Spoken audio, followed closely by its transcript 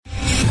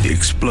The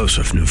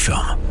explosive new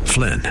film,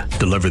 Flynn,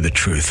 deliver the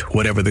truth,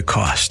 whatever the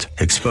cost,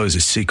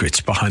 exposes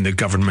secrets behind the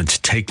government's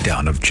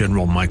takedown of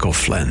General Michael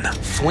Flynn.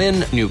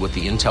 Flynn knew what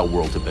the intel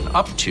world had been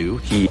up to.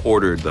 He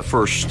ordered the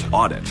first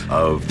audit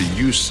of the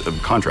use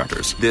of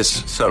contractors.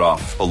 This set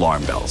off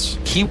alarm bells.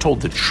 He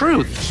told the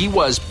truth. He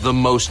was the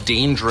most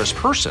dangerous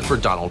person for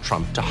Donald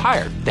Trump to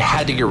hire. They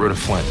had to get rid of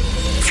Flynn.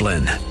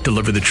 Flynn,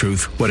 deliver the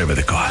truth, whatever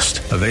the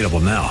cost. Available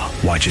now.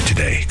 Watch it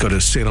today. Go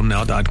to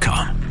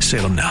salemnow.com.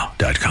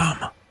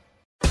 salemnow.com.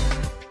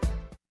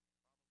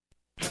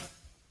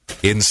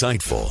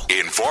 Insightful,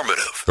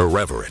 informative,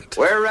 irreverent.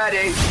 We're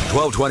ready.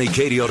 1220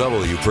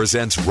 KDOW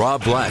presents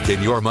Rob Black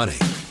and Your Money,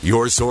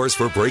 your source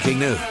for breaking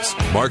news,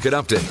 market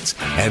updates,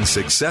 and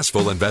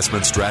successful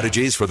investment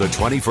strategies for the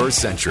 21st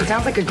century.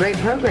 Sounds like a great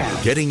program.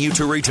 Getting you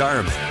to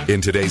retirement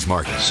in today's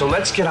market. So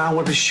let's get on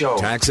with the show.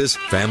 Taxes,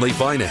 family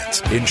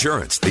finance,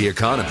 insurance, the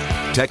economy,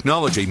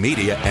 technology,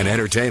 media, and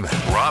entertainment.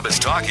 Rob is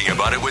talking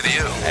about it with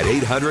you at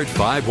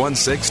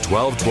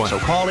 800-516-1220. So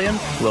call in,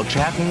 we'll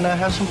chat and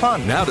have some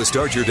fun. Now to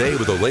start your day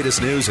with the latest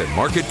news and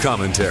market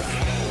commentary.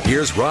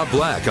 Here's Rob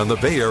Black on the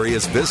Bay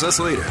Area's business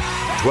leader,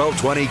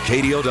 1220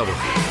 KDOW.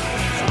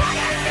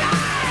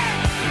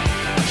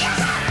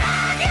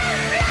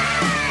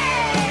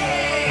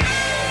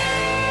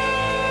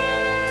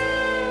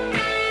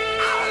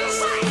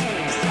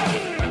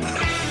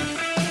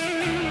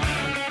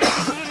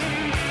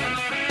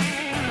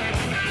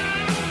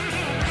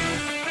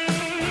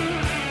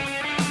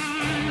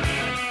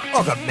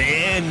 Welcome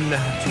in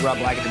to Rob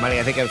Black and Your Money.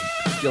 I think I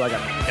feel like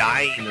I'm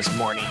dying this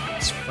morning.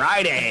 It's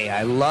Friday.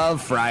 I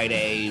love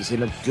Fridays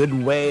in a good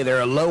way.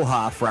 They're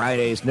Aloha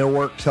Fridays. No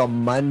work till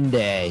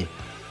Monday.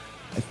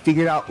 I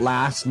figured out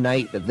last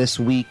night that this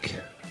week,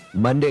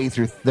 Monday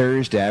through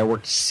Thursday, I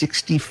worked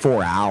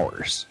 64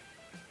 hours.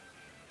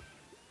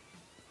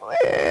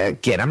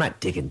 Again, I'm not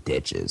digging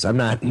ditches. I'm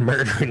not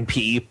murdering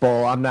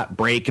people. I'm not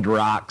breaking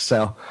rocks.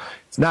 So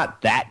it's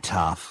not that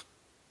tough.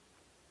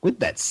 With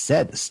that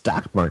said, the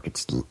stock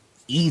market's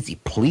easy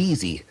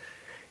pleasy.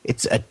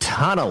 It's a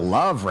ton of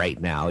love right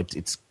now.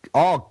 It's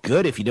all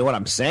good if you know what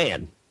I'm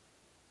saying.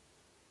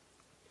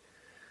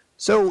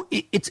 So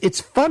it's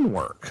fun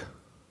work.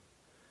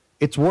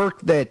 It's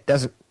work that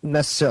doesn't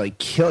necessarily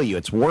kill you.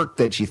 It's work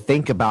that you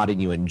think about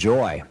and you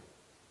enjoy.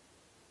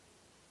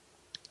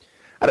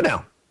 I don't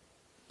know.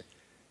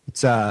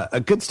 It's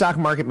a good stock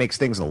market makes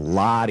things a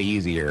lot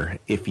easier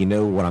if you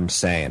know what I'm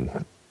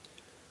saying.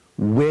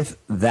 With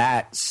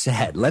that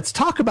said, let's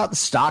talk about the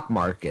stock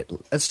market.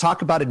 Let's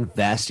talk about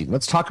investing.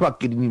 Let's talk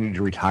about getting you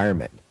to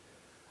retirement.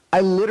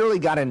 I literally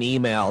got an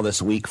email this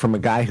week from a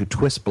guy who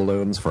twists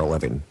balloons for a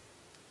living.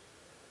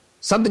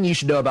 Something you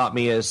should know about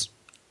me is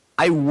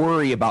I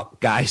worry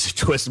about guys who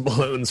twist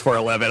balloons for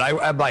a living.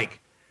 I'm like,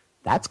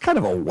 that's kind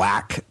of a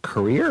whack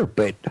career,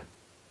 but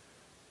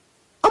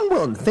I'm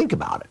willing to think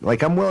about it.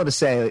 Like, I'm willing to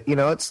say, you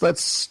know,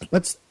 let's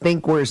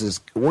think where is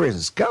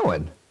this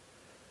going?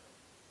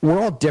 We're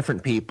all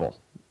different people.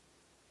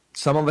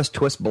 Some of us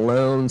twist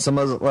balloons. Some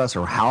of us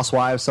are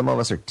housewives. Some of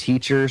us are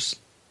teachers.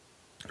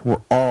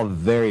 We're all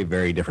very,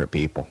 very different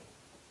people,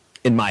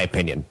 in my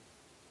opinion.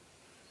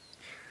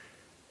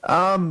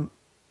 Something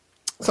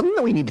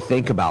that we need to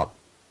think about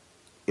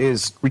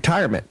is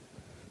retirement.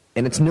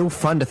 And it's no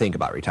fun to think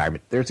about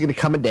retirement. There's going to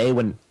come a day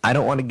when I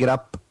don't want to get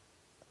up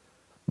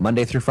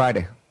Monday through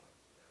Friday.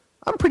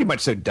 I'm pretty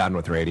much so done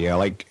with radio.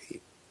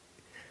 Like,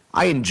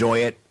 I enjoy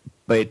it.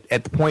 But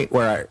at the point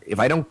where if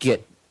I don't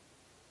get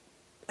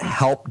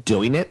help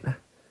doing it,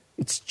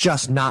 it's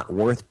just not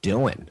worth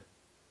doing.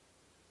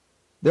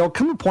 There'll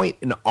come a point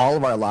in all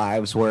of our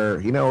lives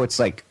where, you know, it's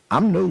like,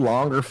 I'm no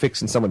longer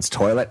fixing someone's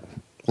toilet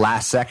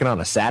last second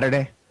on a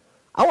Saturday.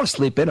 I want to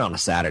sleep in on a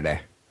Saturday.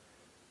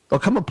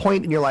 There'll come a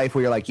point in your life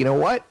where you're like, you know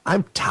what?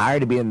 I'm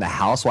tired of being the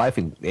housewife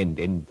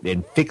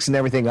and fixing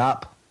everything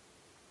up.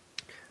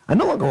 I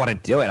no longer want to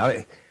do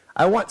it.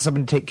 I want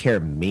someone to take care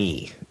of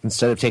me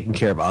instead of taking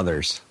care of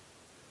others.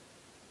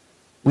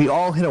 We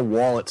all hit a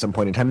wall at some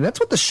point in time, and that's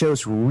what the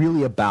show's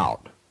really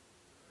about.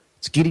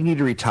 It's getting you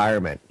to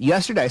retirement.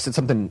 Yesterday, I said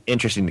something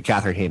interesting to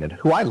Catherine Heenan,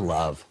 who I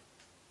love.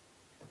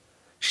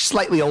 She's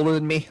slightly older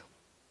than me.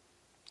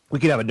 We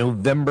could have a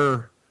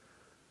November,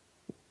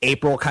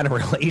 April kind of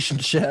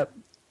relationship.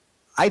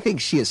 I think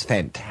she is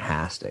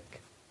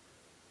fantastic.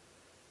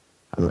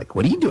 I'm like,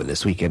 what are you doing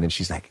this weekend? And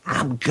she's like,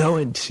 I'm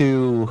going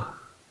to,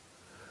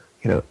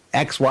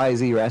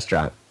 XYZ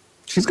restaurant.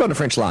 She's going to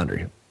French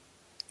Laundry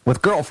with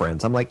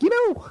girlfriends. I'm like,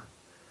 I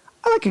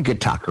like a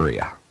good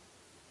taqueria.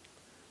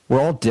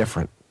 We're all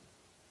different.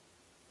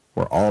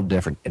 We're all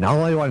different. And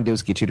all I want to do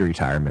is get you to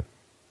retirement.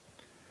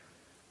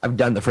 I've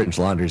done the French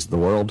Laundries of the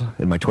world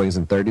in my 20s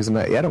and 30s, and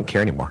I don't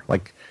care anymore.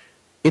 Like,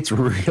 it's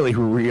really,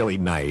 really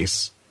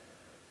nice.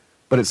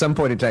 But at some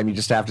point in time, you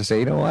just have to say,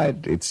 you know what?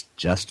 It's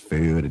just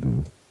food,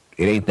 and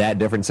it ain't that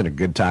different than a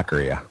good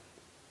taqueria.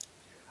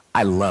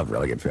 I love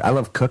really good food. I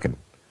love cooking.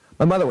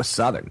 My mother was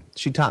Southern.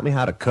 She taught me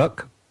how to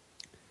cook.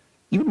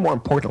 Even more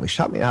importantly, she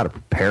taught me how to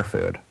prepare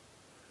food,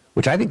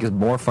 which I think is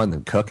more fun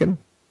than cooking.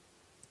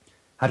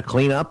 How to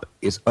clean up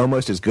is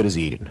almost as good as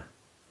eating.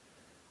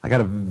 I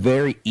got a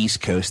very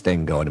East Coast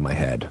thing going in my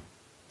head.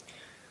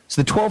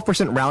 So the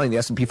 12% rally in the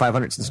S&P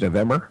 500 since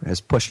November has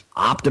pushed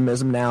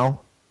optimism now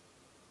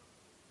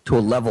to a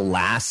level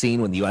last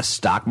seen when the U.S.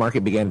 stock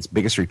market began its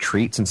biggest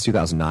retreat since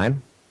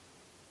 2009.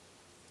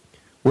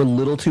 We're a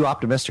little too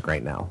optimistic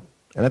right now,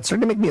 and that's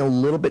starting to make me a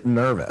little bit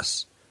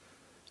nervous.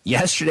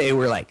 Yesterday, we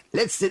were like,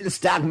 let's sit the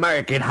stock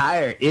market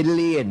higher.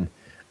 Italy and,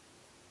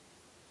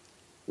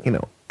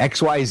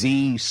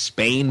 XYZ,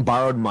 Spain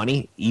borrowed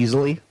money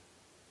easily.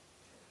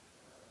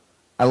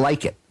 I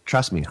like it.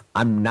 Trust me,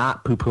 I'm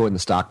not poo-pooing the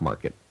stock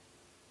market.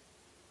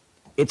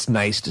 It's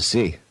nice to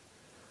see.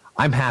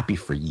 I'm happy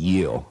for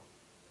you.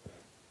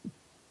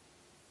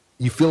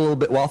 You feel a little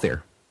bit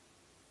wealthier.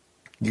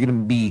 You're going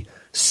to be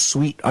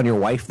sweet on your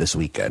wife this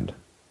weekend.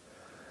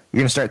 You're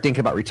going to start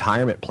thinking about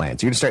retirement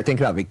plans. You're going to start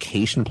thinking about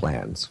vacation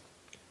plans.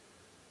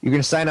 You're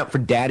going to sign up for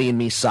Daddy and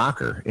Me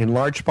soccer, in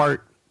large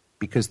part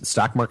because the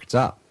stock market's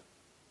up.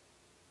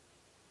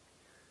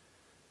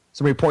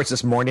 Some reports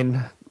this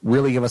morning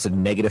really give us a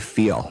negative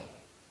feel.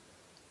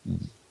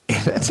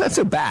 That's not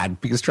so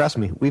bad because, trust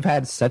me, we've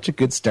had such a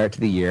good start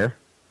to the year.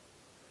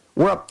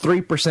 We're up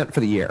 3% for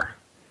the year.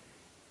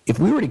 If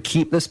we were to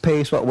keep this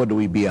pace, what would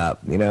we be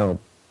up?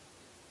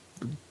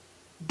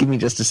 Give me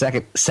just a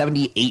second.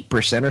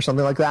 78% or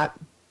something like that?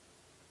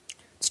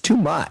 It's too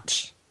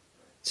much.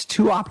 It's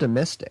too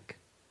optimistic.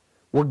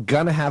 We're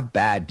going to have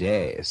bad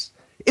days.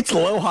 It's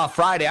Aloha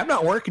Friday. I'm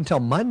not working till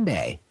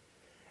Monday.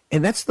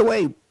 And that's the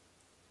way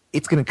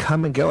it's going to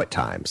come and go at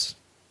times.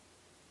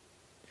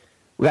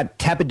 We got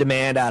tepid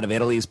demand out of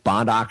Italy's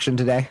bond auction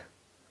today.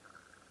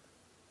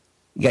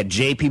 You got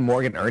JP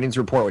Morgan earnings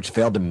report, which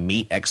failed to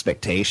meet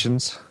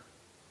expectations.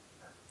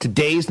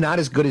 Today's not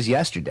as good as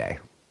yesterday.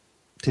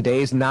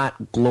 Today's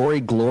not glory,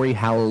 glory,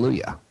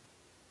 hallelujah.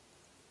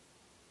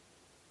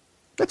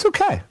 That's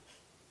okay.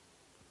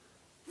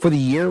 For the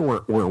year,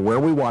 we're where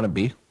we want to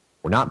be.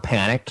 We're not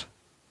panicked.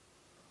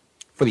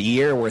 For the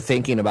year, we're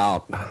thinking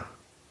about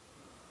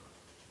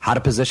how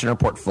to position our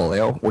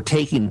portfolio. We're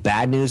taking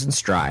bad news in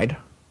stride.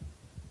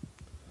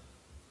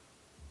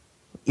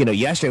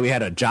 Yesterday we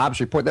had a jobs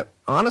report that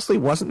honestly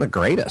wasn't the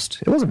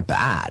greatest. It wasn't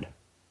bad.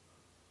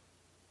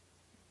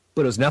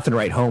 But it was nothing to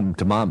write home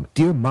to Mom.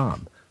 Dear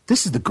Mom,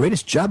 this is the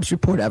greatest jobs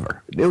report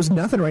ever. There was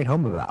nothing to write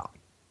home about.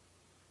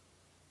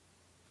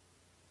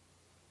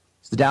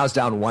 So the Dow's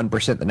down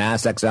 1%, the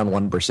Nasdaq's down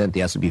 1%,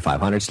 the S&P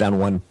 500's down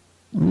a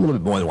little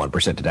bit more than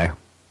 1% today.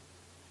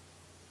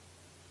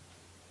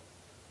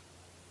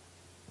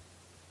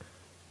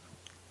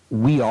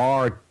 We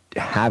are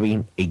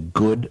having a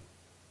good,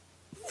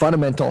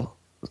 fundamental,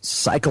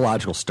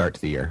 psychological start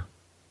to the year.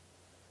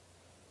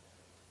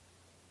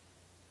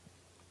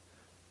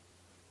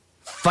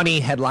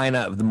 Funny headline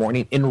of the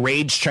morning.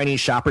 Enraged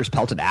Chinese shoppers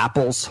pelted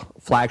Apple's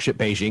flagship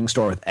Beijing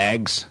store with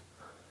eggs.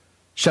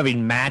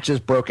 Shoving matches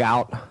broke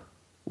out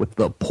with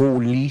the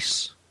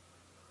police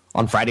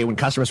on Friday when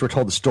customers were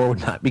told the store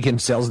would not begin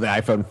sales of the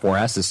iPhone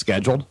 4S as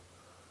scheduled.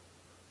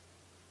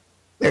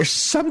 There's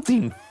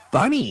something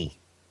funny.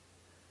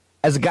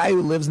 As a guy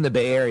who lives in the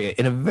Bay Area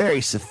in a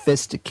very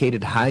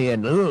sophisticated,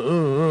 high-end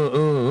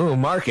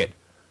market,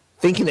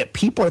 thinking that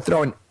people are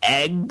throwing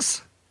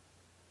eggs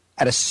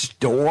at a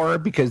store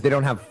because they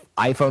don't have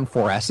iPhone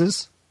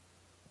 4Ss?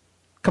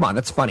 Come on,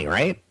 that's funny,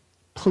 right?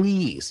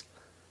 Please.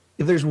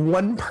 If there's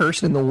one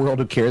person in the world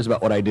who cares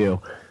about what I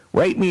do,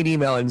 write me an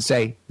email and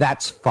say,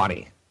 that's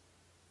funny.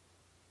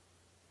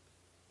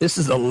 This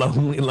is a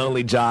lonely,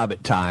 lonely job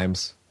at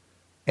times.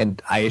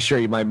 And I assure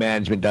you my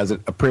management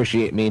doesn't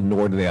appreciate me,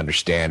 nor do they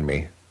understand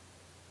me.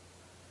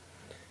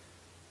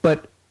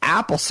 But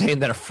Apple saying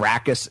that a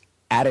fracas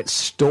at its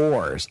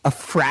stores, a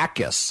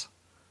fracas,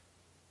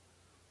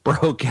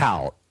 broke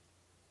out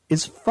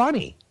is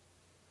funny.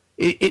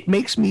 It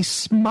makes me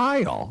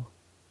smile.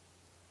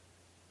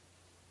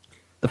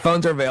 The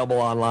phones are available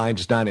online,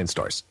 just not in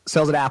stores.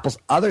 Sales at Apple's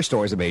other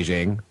stores in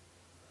Beijing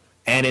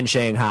and in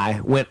Shanghai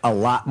went a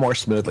lot more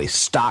smoothly.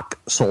 Stock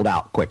sold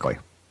out quickly.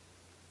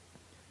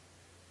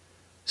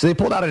 So they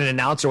pulled out an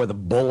announcer with a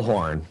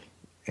bullhorn,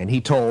 and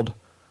he told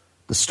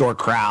the store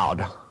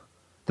crowd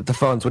that the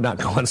phones would not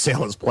go on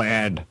sale as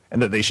planned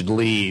and that they should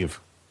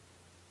leave.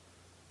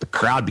 The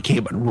crowd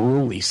became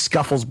unruly.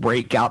 Scuffles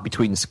break out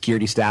between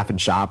security staff and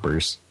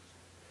shoppers,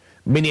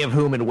 many of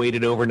whom had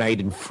waited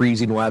overnight in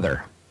freezing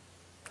weather.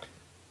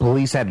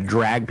 Police had to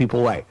drag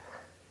people away.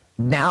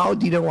 Now,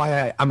 do you know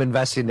why I'm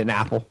investing in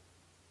Apple?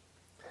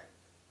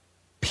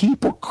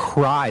 People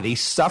cry. They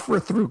suffer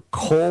through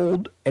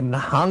cold and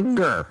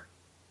hunger.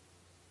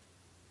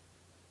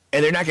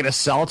 And they're not going to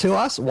sell to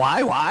us?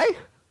 Why? Why?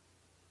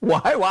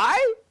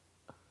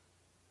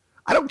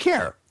 I don't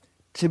care.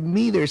 To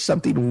me, there's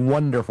something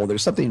wonderful.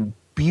 There's something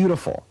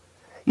beautiful.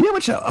 You know how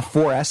much a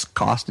 4S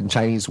cost in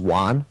Chinese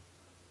yuan?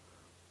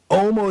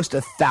 Almost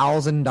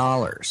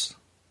 $1,000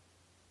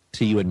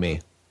 to you and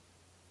me.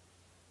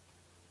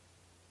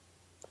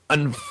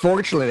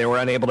 Unfortunately, they were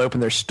unable to open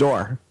their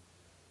store.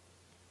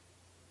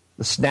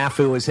 The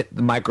snafu has hit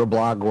the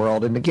microblog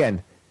world. And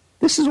again,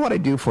 this is what I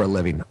do for a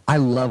living. I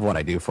love what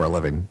I do for a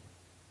living.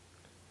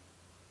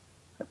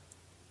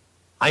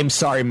 I'm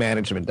sorry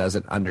management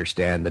doesn't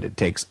understand that it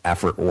takes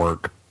effort,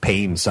 work,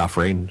 pain,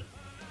 suffering.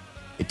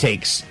 It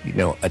takes,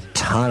 a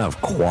ton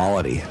of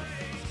quality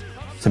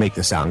to make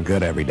this sound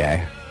good every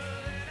day.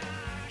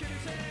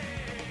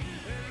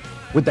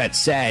 With that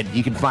said,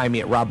 you can find me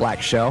at Rob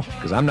Black Show,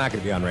 because I'm not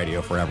going to be on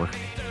radio forever.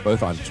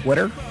 Both on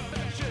Twitter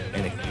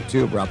and at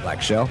YouTube, Rob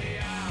Black Show.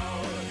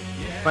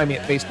 Find me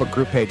at Facebook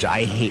group page,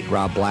 I Hate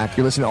Rob Black.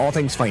 You're listening to All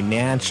Things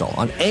Financial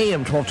on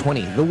AM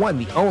 1220, the one,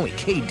 the only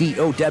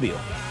KDOW.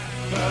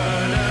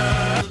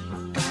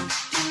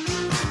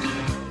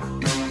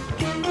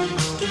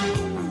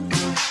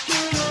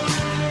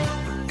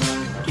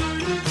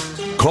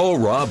 Call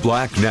Rob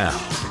Black now.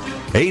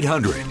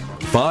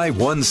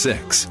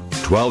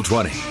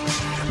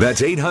 800-516-1220.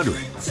 That's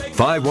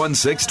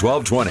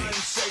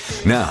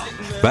 800-516-1220. Now,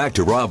 back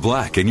to Rob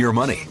Black and Your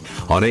Money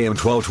on AM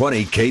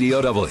 1220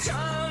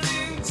 KDOW.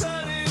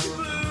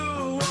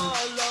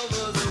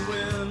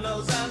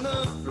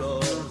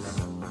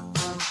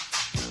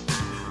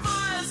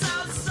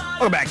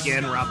 Welcome back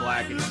in, Rob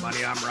Black and Your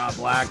Money. I'm Rob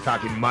Black,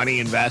 talking money,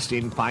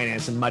 investing,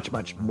 finance, and much,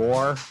 much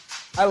more.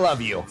 I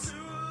love you.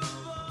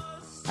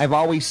 I've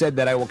always said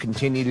that I will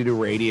continue to do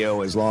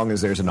radio as long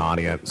as there's an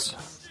audience.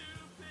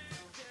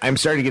 I'm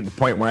starting to get to the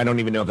point where I don't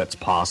even know if that's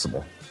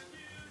possible.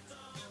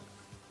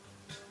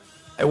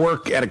 I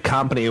work at a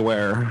company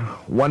where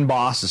one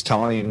boss is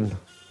telling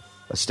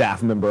a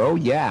staff member, oh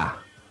yeah,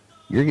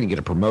 you're going to get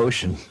a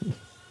promotion.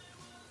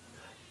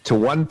 To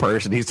one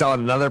person, he's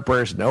telling another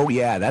person, oh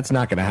yeah, that's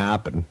not going to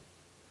happen.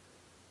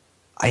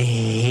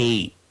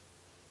 I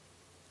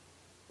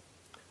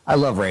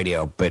love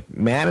radio, but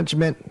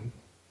management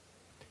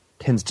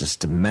tends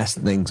just to mess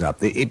things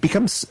up. It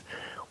becomes,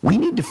 we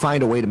need to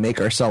find a way to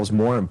make ourselves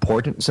more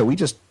important, so we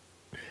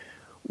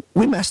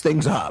mess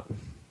things up.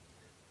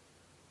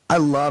 I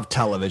love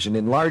television.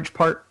 In large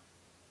part,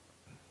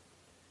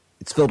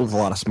 it's filled with a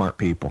lot of smart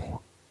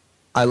people.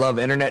 I love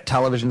internet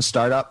television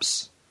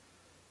startups.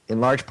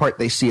 In large part,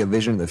 they see a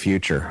vision of the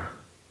future.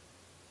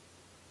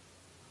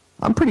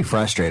 I'm pretty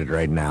frustrated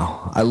right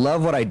now. I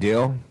love what I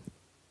do.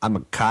 I'm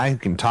a guy who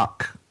can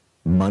talk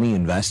money,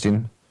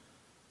 investing.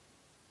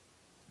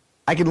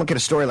 I can look at a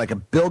story like a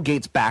Bill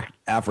Gates-backed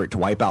effort to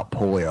wipe out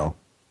polio.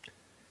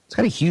 It's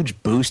got a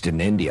huge boost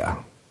in India.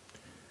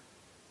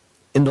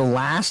 In the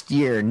last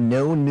year,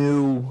 no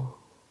new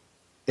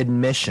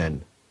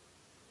admission,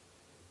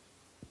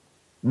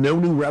 no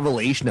new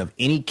revelation of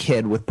any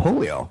kid with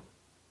polio.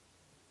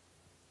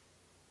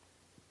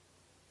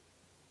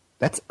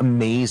 That's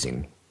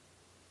amazing.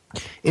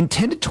 In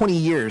 10 to 20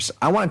 years,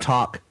 I want to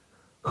talk,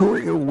 who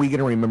are we going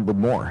to remember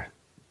more?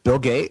 Bill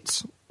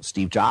Gates,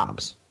 Steve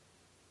Jobs.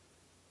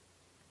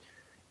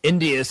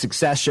 India's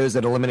success shows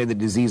that eliminating the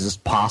disease is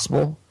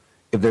possible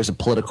if there's a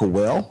political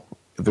will,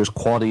 if there's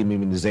quality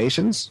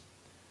immunizations,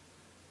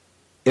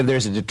 if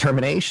there's a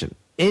determination.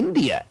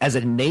 India, as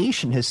a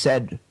nation, has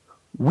said,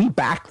 we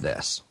back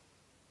this.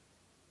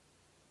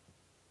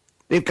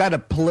 They've got a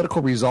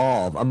political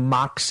resolve, a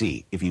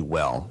moxie, if you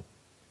will.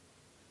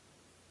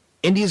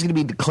 India is going to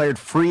be declared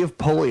free of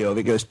polio if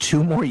it goes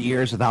 2 more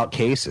years without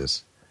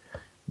cases.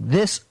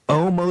 This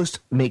almost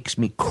makes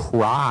me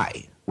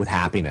cry with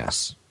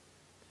happiness.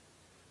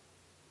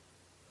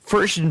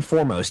 First and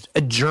foremost,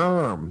 a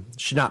germ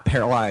should not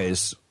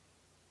paralyze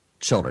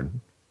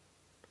children.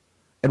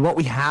 And what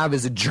we have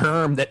is a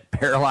germ that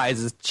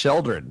paralyzes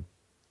children.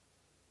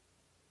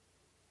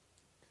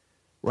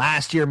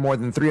 Last year, more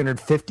than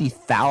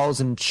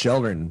 350,000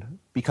 children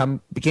became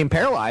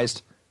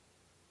paralyzed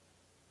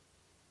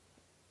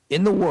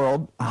in the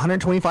world,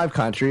 125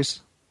 countries,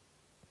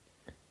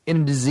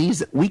 in a disease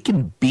that we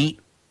can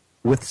beat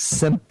with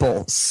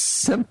simple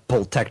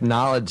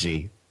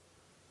technology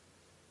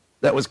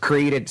that was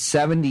created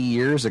 70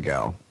 years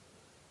ago.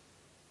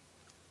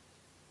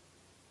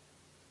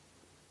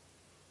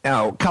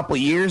 Now, a couple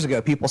of years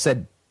ago, people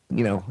said,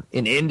 in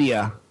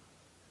India,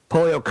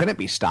 polio couldn't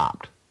be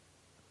stopped.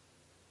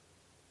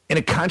 In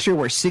a country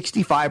where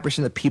 65%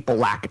 of the people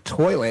lack a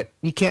toilet,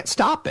 you can't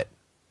stop it.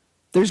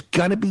 There's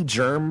going to be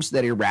germs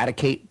that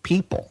eradicate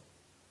people.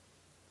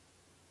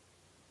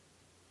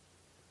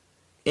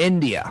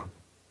 India.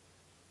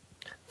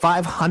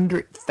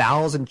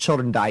 500,000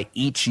 children die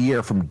each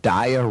year from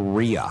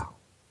diarrhea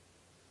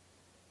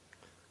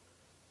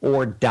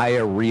or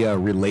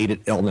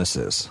diarrhea-related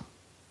illnesses.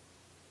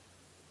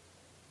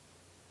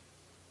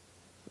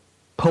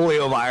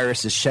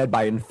 Poliovirus is shed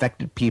by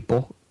infected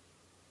people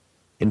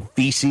in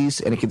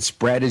feces, and it can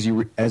spread as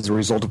a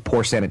result of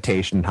poor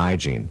sanitation and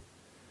hygiene.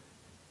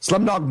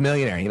 Slumdog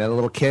Millionaire, the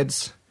little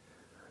kids.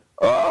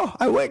 Oh,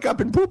 I wake up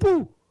and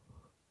poo-poo.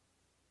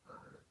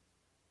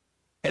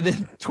 And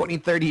then 20,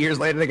 30 years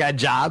later, they got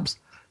jobs.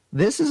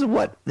 This is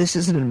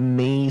an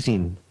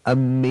amazing,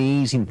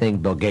 amazing thing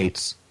Bill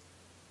Gates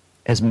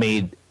has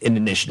made an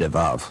initiative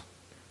of.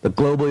 The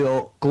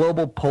Global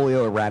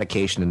Polio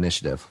Eradication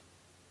Initiative.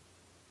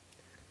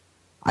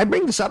 I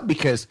bring this up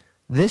because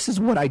this is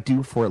what I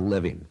do for a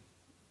living.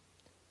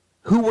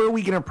 Who are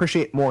we going to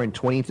appreciate more in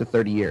 20 to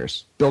 30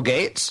 years? Bill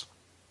Gates,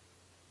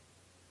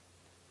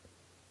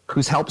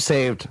 who's helped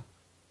saved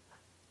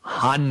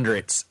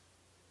hundreds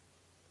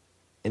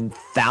and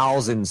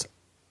thousands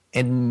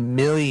and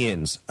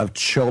millions of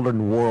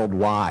children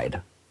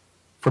worldwide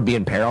for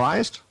being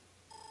paralyzed?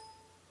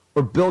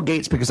 Or Bill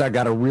Gates because I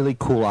got a really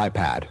cool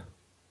iPad?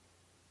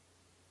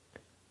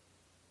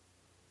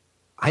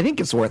 I think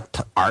it's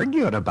worth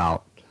arguing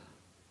about.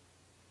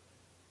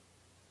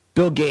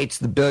 Bill Gates,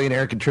 the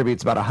billionaire,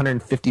 contributes about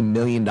 $150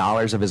 million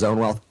of his own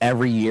wealth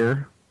every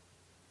year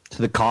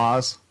to the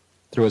cause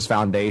through his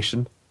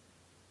foundation.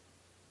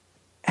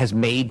 Has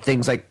made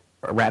things like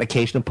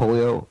eradication of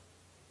polio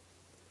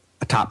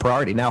a top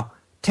priority. Now,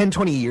 10,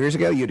 20 years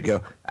ago, you'd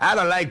go, I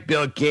don't like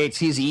Bill Gates.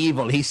 He's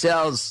evil. He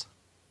sells.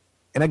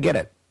 And I get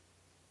it.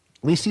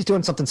 At least he's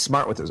doing something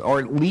smart with this. Or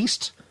at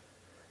least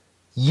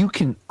you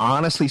can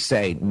honestly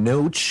say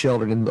no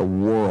children in the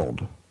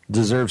world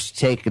deserves to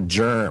take a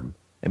germ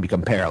and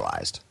become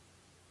paralyzed.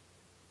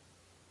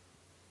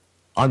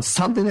 On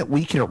something that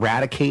we can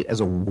eradicate as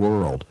a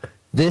world,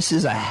 this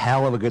is a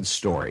hell of a good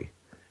story.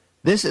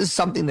 This is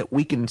something that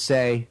we can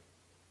say,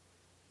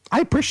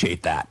 I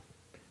appreciate that.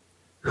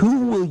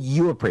 Who will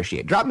you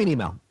appreciate? Drop me an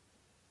email.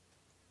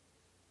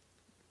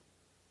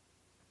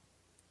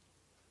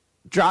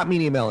 Drop me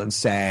an email and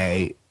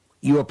say,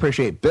 you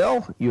appreciate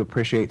Bill, you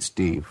appreciate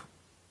Steve.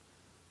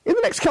 In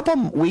the next couple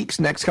of weeks,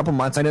 next couple of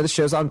months, I know the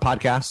show's on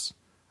podcasts.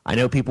 I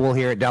know people will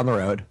hear it down the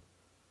road.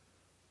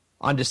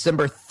 On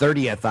December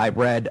 30th, I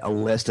read a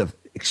list of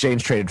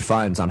exchange-traded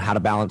funds on how to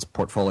balance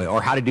portfolio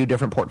or how to do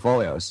different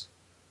portfolios.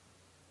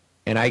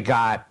 And I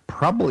got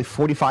probably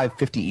 45,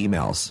 50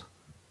 emails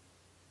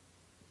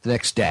the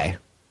next day.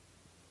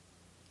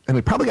 And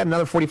we probably got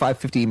another 45,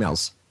 50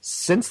 emails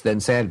since then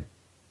saying,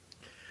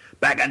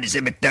 back on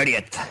December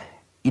 30th,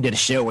 you did a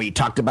show where you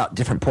talked about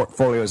different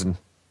portfolios and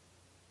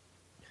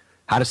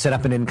how to set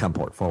up an income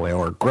portfolio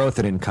or growth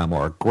in income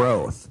or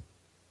growth,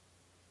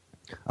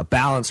 a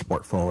balanced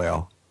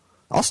portfolio.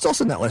 I'll still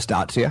send that list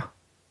out to you.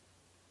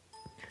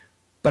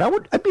 But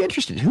I'd be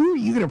interested. Who are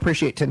you going to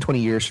appreciate 10, 20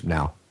 years from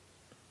now?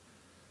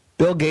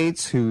 Bill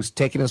Gates, who's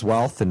taking his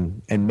wealth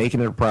and making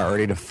it a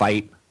priority to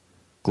fight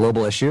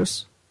global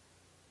issues.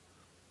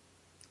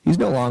 He's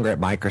no longer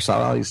at Microsoft.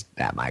 Well, he's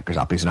at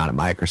Microsoft. He's not at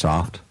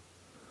Microsoft.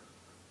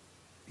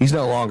 He's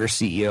no longer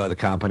CEO of the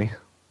company.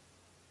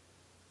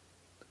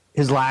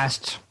 His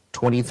last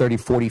 20, 30,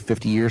 40,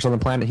 50 years on the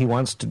planet, he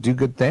wants to do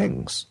good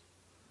things.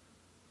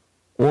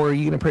 Or are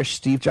you going to push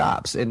Steve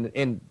Jobs?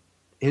 And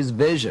his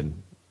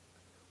vision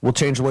will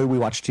change the way we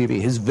watch TV.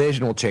 His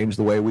vision will change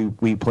the way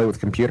we play with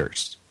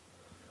computers.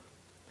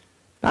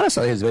 Not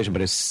necessarily his vision,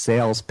 but his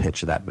sales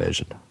pitch of that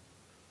vision.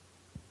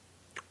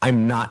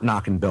 I'm not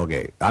knocking Bill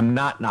Gates. I'm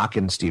not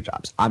knocking Steve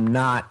Jobs. I'm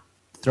not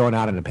throwing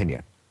out an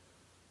opinion.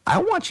 I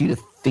want you to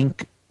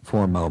think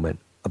for a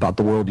moment about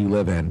the world you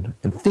live in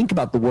and think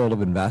about the world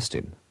of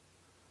investing.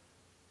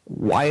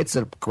 Why it's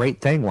a great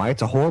thing, why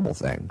it's a horrible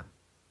thing.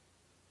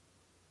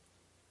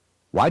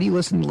 Why do you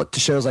listen to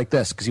shows like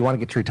this? Because you want to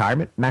get to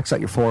retirement? Max out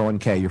your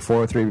 401k, your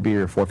 403b, or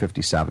your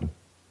 457.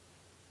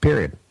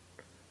 Period.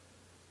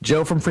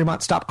 Joe from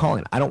Fremont, stop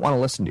calling. I don't want to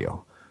listen to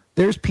you.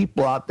 There's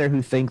people out there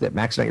who think that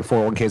maxing out your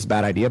 401k is a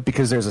bad idea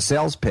because there's a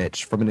sales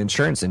pitch from an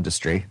insurance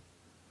industry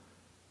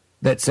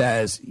that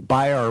says,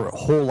 buy our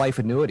whole life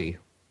annuity,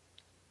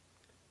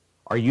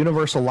 our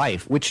universal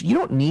life, which you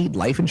don't need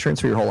life insurance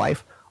for your whole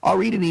life. I'll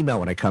read an email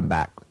when I come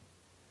back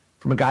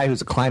from a guy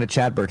who's a client of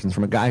Chad Burton's,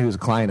 from a guy who's a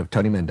client of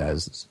Tony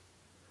Mendez's.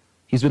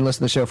 He's been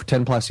listening to the show for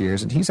 10 plus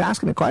years, and he's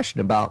asking a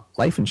question about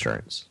life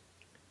insurance.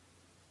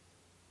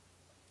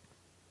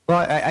 Well,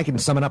 I can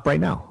sum it up right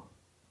now.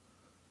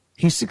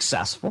 He's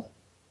successful.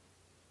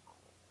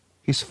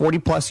 He's 40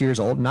 plus years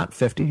old, not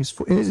 50. He's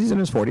in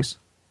his 40s.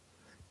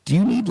 Do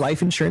you need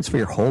life insurance for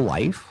your whole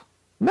life?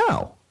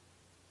 No.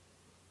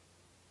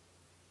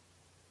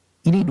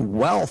 You need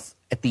wealth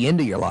at the end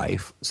of your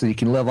life so you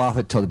can live off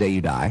it till the day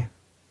you die.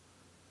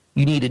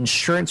 You need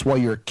insurance while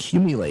you're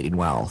accumulating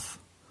wealth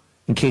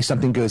in case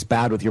something goes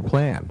bad with your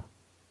plan.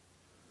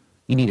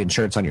 You need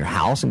insurance on your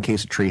house in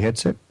case a tree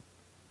hits it.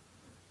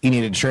 You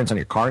need insurance on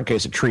your car in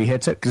case a tree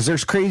hits it, because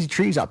there's crazy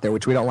trees out there,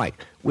 which we don't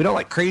like. We don't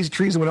like crazy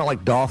trees, and we don't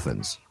like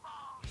dolphins.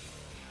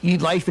 You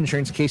need life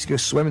insurance in case you go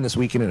swimming this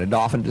weekend and a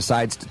dolphin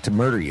decides to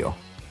murder you,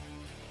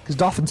 because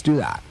dolphins do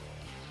that.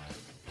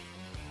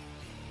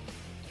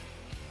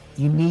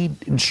 You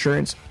need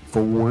insurance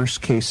for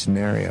worst-case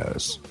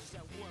scenarios.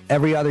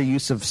 Every other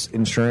use of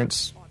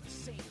insurance,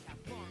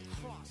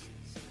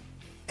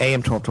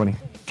 AM 1220,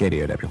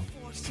 KDOW.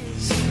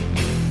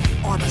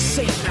 On a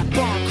safe that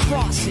bar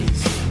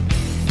crosses.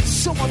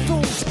 So are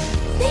those.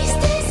 These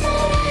days my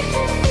life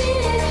I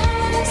feel it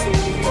has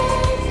no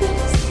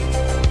purpose.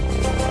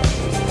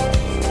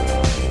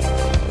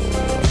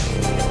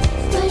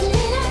 But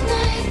late at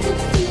night the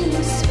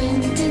feeling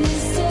swims in the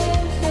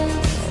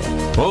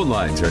surface. Phone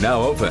lines are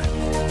now open.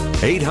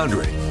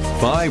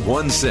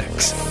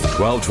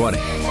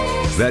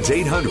 800-516-1220. That's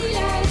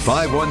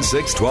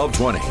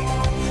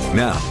 800-516-1220.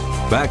 Now,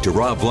 back to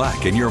Rob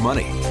Black and Your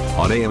Money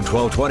on AM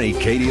 1220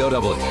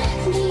 KDOW.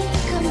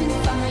 Come and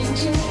find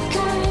your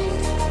kind.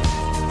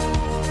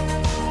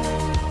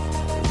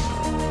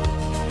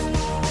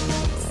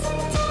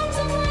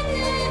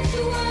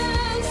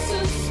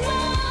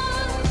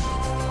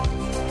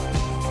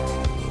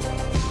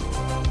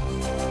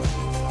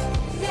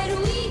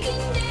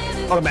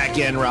 Welcome back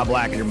in, Rob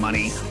Black and Your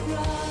Money.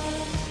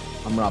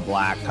 I'm Rob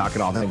Black,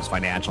 talking all things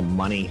financial,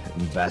 money,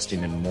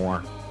 investing, and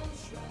more.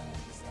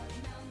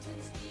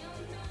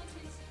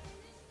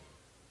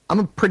 I'm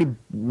a pretty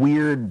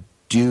weird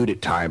dude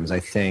at times, I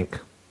think.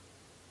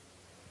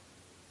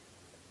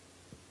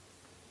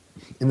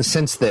 In the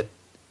sense that,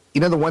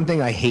 the one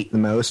thing I hate the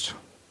most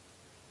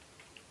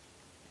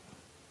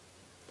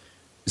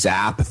is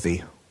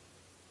apathy.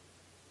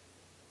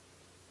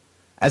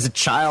 As a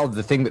child,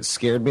 the thing that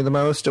scared me the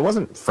most, it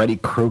wasn't Freddy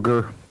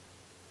Krueger.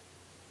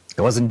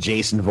 It wasn't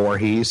Jason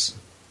Voorhees.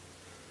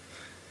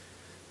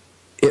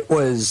 It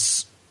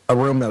was a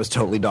room that was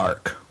totally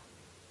dark.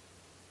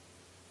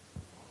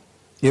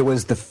 It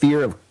was the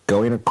fear of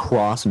going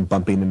across and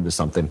bumping into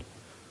something.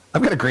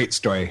 I've got a great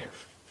story,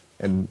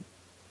 and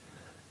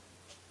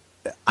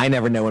I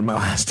never know when my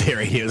last day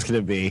radio is going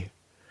to be.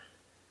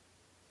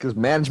 Because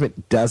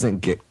management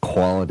doesn't get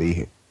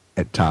quality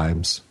at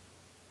times.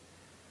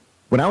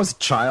 When I was a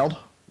child,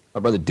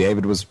 my brother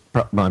David was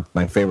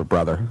my favorite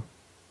brother.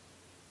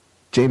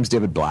 James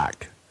David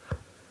Black.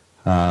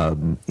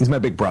 He's my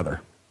big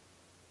brother.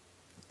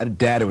 I had a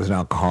dad who was an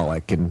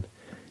alcoholic, and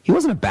he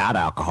wasn't a bad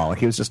alcoholic.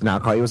 He was just an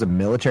alcoholic. He was a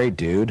military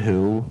dude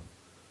who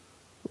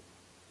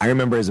I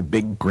remember as a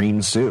big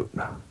green suit.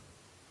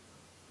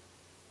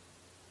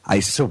 I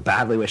so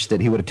badly wish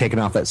that he would have taken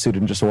off that suit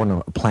and just worn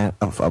a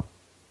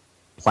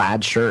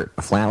plaid shirt,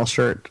 a flannel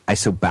shirt. I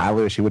so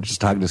badly wish he would have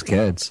just hugged his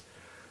kids.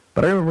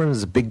 But I remember him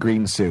as a big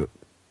green suit.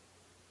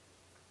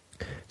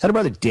 So I had a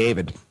brother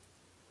David.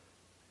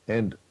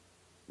 And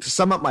to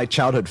sum up my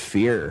childhood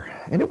fear,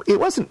 and it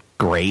wasn't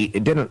great.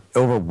 It didn't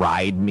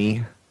override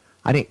me.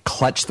 I didn't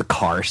clutch the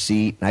car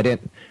seat. I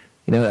didn't,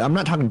 I'm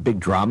not talking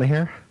big drama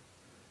here.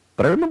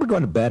 But I remember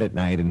going to bed at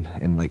night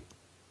and like,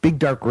 big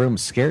dark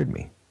rooms scared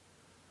me.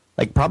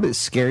 Like, probably the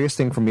scariest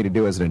thing for me to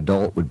do as an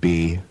adult would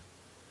be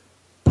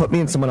put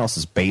me in someone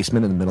else's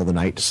basement in the middle of the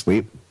night to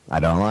sleep. I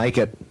don't like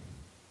it.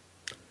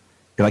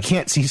 If I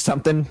can't see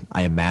something,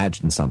 I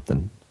imagine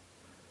something.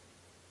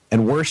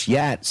 And worse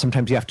yet,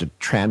 sometimes you have to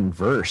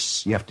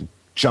transverse. You have to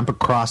jump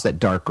across that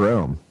dark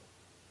room.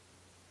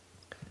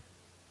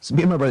 So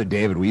me and my brother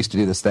David, we used to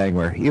do this thing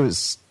where he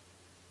was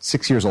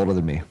 6 years older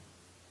than me.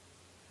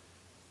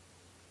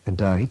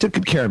 And he took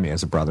good care of me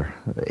as a brother.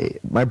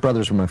 My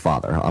brothers were my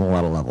father on a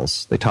lot of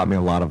levels. They taught me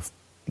a lot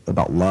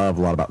about love,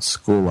 a lot about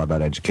school, a lot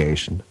about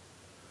education.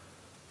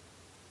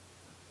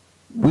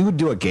 We would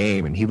do a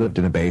game, and he lived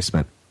in a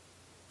basement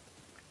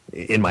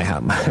in my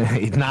home.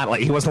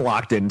 He wasn't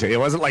locked into it. It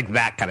wasn't like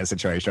that kind of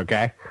situation,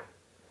 okay?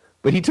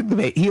 But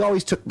he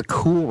always took the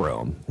cool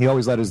room. He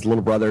always let his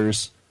little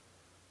brothers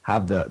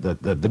have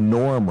the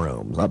norm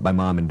rooms up by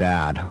mom and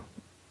dad.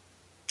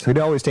 So he'd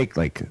always take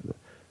like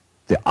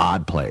the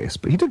odd place.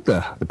 But he took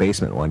the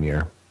basement one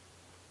year.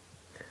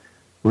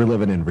 We were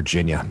living in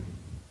Virginia.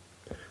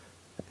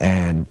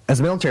 And as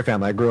a military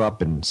family, I grew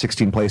up in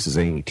 16 places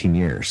in 18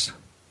 years.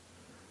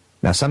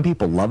 Now, some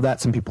people love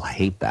that. Some people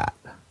hate that.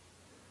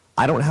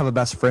 I don't have a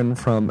best friend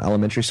from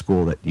elementary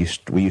school that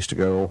we used to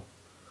go,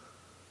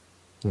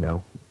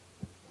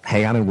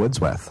 hang out in woods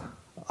with.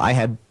 I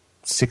had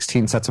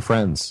 16 sets of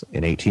friends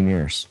in 18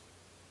 years.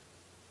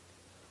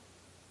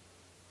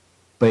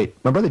 But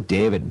my brother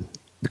David,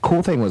 the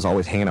cool thing was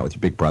always hanging out with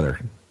your big brother.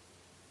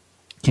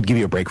 He'd give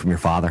you a break from your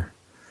father.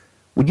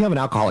 When you have an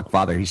alcoholic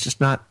father, he's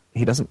just not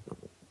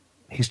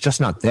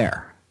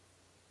there.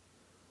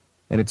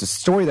 And it's a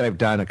story that I've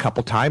done a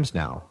couple times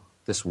now.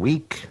 This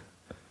week,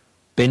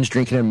 binge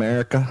drinking in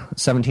America.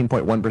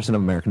 17.1% of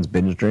Americans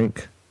binge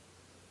drink.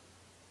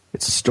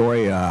 It's a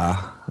story,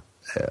 the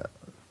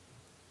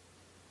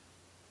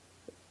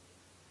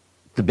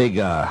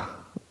big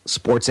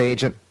sports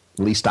agent,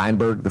 Lee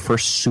Steinberg, the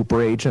first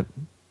super agent,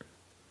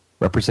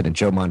 represented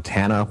Joe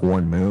Montana,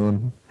 Warren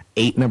Moon,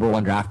 8 number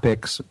 1 draft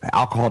picks.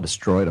 Alcohol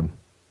destroyed him.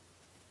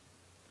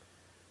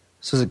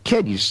 So as a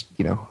kid,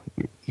 your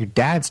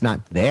dad's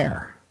not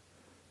there.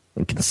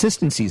 And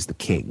consistency is the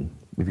king.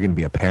 If you're going to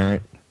be a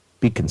parent,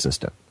 be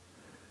consistent.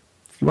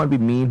 If you want to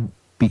be mean,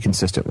 be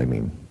consistently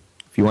mean.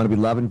 If you want to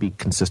be loving, be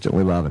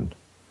consistently loving.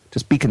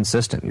 Just be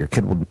consistent. Your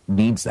kid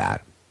needs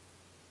that.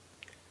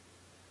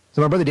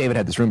 So my brother David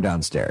had this room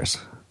downstairs,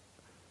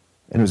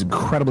 and it was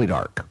incredibly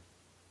dark.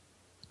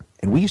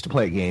 And we used to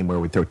play a game where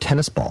we'd throw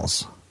tennis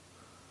balls.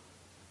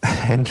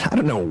 And I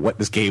don't know what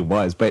this game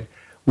was, but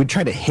we'd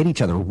try to hit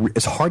each other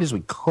as hard as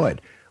we could.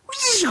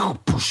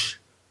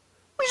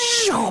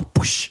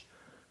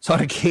 So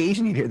on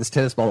occasion, you'd hear this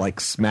tennis ball like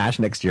smash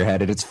next to your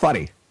head, and it's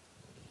funny.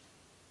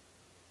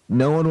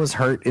 No one was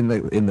hurt in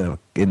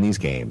these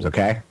games,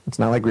 okay? It's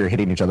not like we were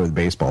hitting each other with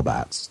baseball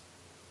bats.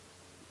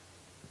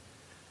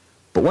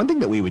 But one thing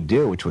that we would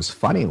do, which was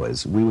funny,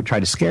 was we would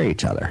try to scare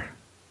each other.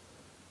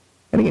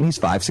 And again, he's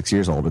 5-6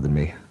 years older than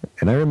me.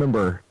 And I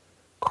remember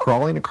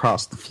crawling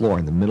across the floor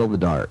in the middle of the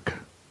dark,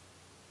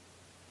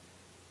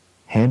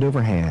 hand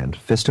over hand,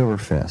 fist over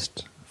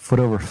fist, foot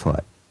over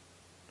foot,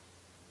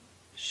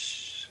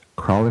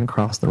 crawling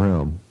across the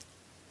room.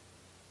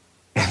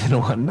 And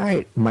then one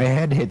night, my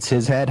head hits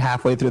his head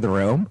halfway through the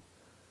room,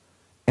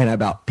 and I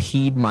about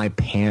peed my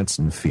pants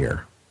in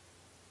fear.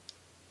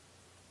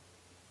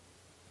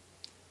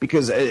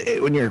 Because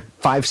when you're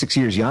 5-6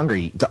 years younger,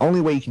 the only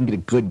way you can get a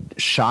good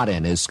shot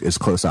in is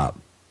close up.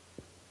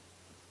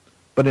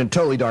 But in a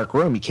totally dark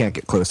room, you can't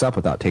get close up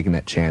without taking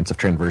that chance of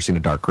traversing a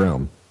dark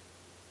room.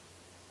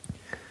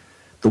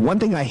 The one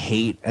thing I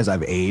hate as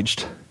I've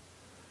aged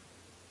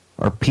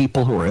are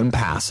people who are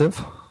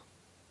impassive,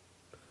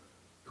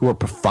 who are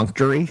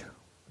perfunctory,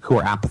 who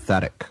are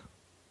apathetic.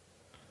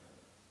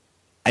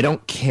 I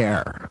don't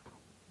care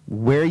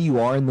where you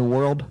are in the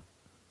world,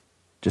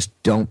 just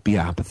don't be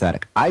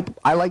apathetic. I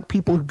like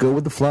people who go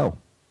with the flow.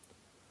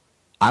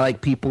 I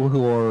like people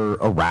who are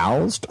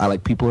aroused. I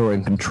like people who are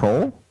in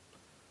control.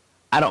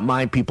 I don't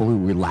mind people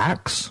who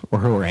relax or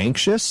who are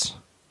anxious.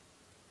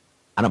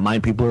 I don't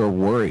mind people who are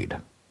worried.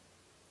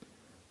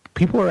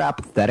 People who are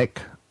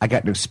apathetic, I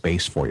got no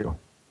space for you.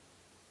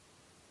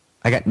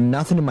 I got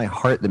nothing in my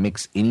heart that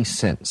makes any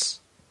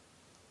sense.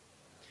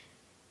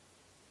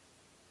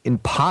 In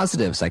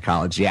positive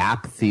psychology,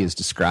 apathy is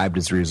described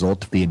as a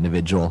result of the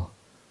individual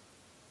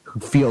who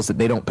feels that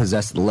they don't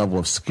possess the level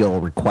of skill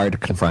required to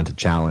confront a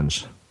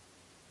challenge.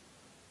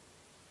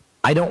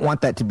 I don't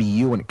want that to be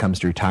you when it comes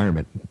to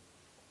retirement.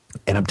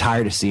 And I'm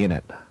tired of seeing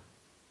it.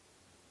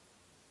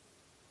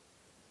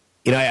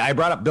 You know, I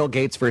brought up Bill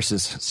Gates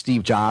versus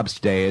Steve Jobs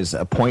today as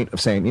a point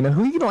of saying, you know,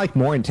 who are you going to like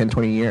more in 10,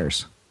 20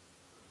 years?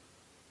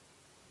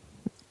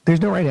 There's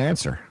no right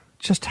answer.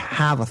 Just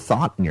have a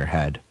thought in your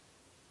head.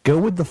 Go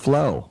with the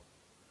flow.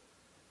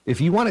 If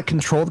you want to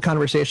control the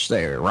conversation,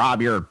 say,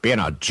 Rob, you're being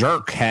a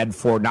jerkhead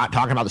for not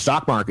talking about the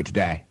stock market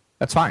today.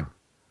 That's fine.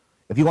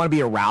 If you want to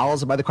be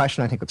aroused by the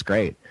question, I think that's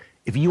great.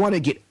 If you want to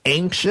get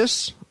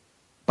anxious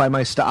by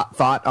my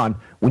thought on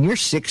when you're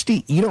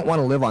 60, you don't want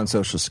to live on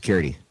Social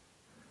Security.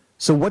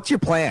 So what's your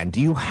plan?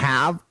 Do you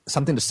have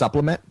something to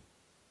supplement?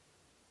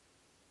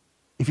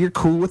 If you're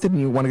cool with it and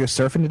you want to go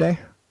surfing today,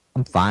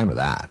 I'm fine with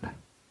that.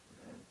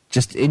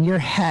 Just in your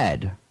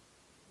head,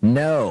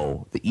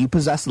 know that you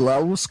possess the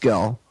level of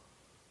skill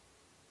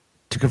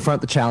to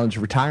confront the challenge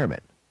of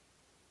retirement.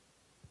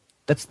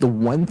 That's the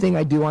one thing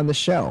I do on this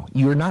show.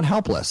 You're not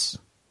helpless.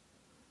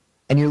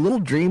 And your little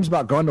dreams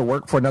about going to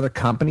work for another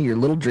company, your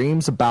little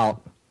dreams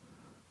about,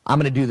 I'm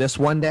going to do this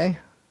one day,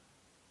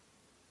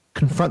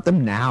 confront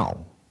them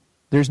now.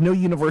 There's no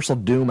universal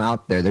doom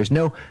out there. There's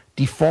no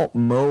default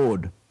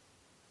mode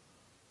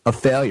of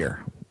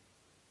failure.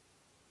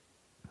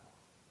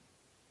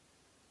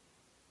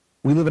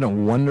 We live in a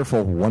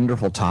wonderful,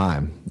 wonderful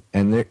time,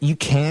 and you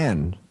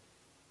can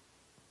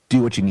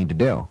do what you need to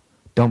do.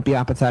 Don't be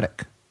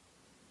apathetic.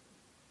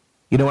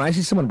 You know, when I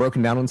see someone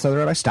broken down on the side of the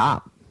road, I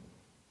stop.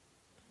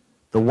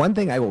 The one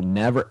thing I will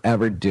never,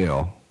 ever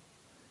do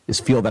is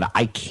feel that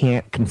I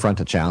can't confront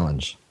a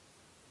challenge.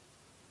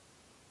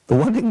 The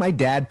one thing my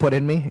dad put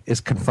in me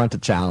is confront a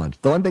challenge.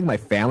 The one thing my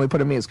family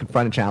put in me is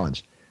confront a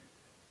challenge.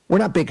 We're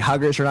not big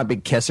huggers. We're not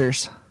big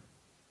kissers.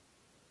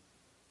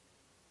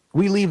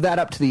 We leave that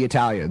up to the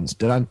Italians.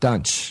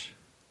 Dun-dun-dunch.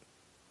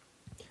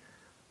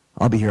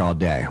 I'll be here all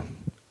day.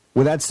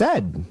 With that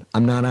said,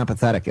 I'm not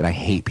apathetic, and I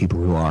hate people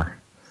who are.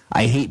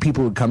 I hate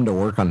people who come to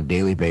work on a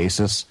daily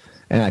basis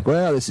and like,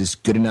 well, this is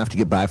good enough to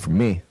get by for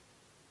me.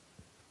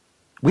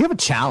 We have a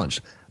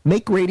challenge.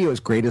 Make radio as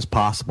great as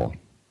possible.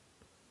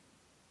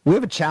 We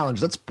have a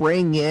challenge. Let's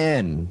bring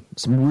in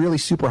some really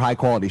super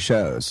high-quality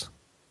shows.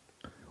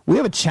 We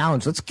have a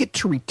challenge. Let's get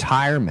to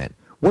retirement.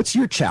 What's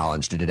your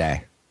challenge to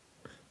today?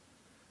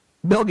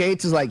 Bill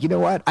Gates is like, you know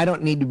what? I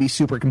don't need to be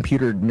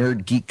supercomputer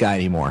nerd geek guy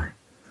anymore.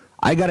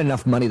 I got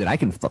enough money that I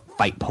can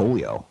fight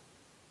polio.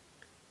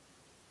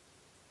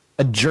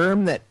 A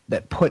germ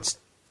that puts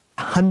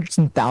hundreds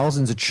and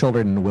thousands of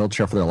children in a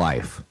wheelchair for their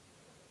life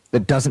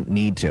that doesn't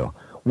need to.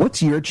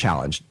 What's your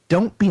challenge?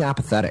 Don't be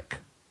apathetic.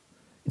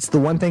 It's the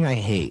one thing I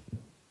hate.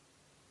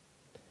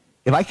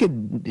 If I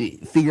could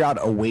figure out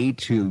a way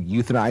to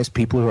euthanize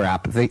people who are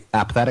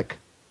apathetic,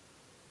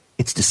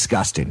 it's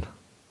disgusting.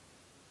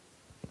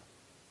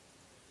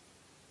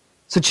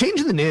 So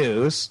changing the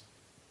news,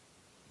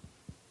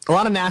 a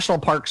lot of national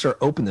parks are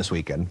open this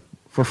weekend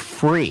for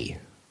free.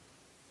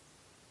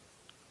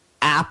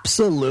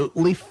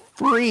 Absolutely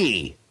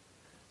free.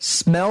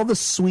 Smell the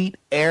sweet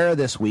air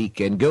this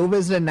weekend. Go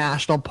visit a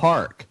national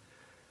park.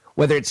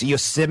 Whether it's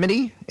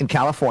Yosemite in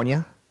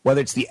California,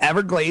 whether it's the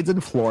Everglades in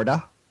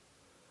Florida,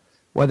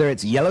 whether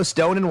it's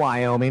Yellowstone in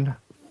Wyoming,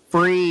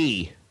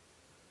 free.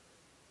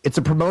 It's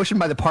a promotion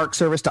by the Park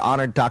Service to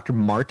honor Dr.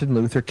 Martin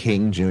Luther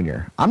King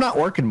Jr. I'm not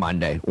working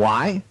Monday.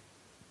 Why?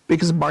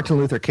 Because of Martin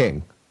Luther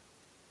King.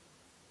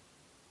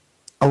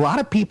 A lot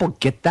of people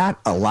get that.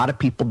 A lot of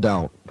people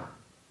don't.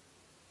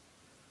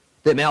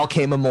 The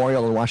MLK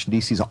Memorial in Washington,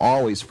 D.C. is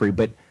always free.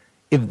 But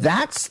if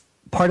that's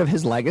part of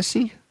his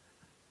legacy,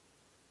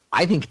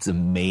 I think it's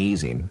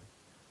amazing.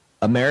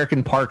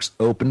 American parks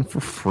open for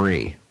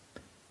free.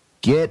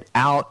 Get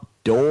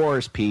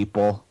outdoors,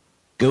 people.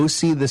 Go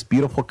see this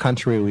beautiful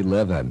country we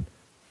live in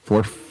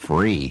for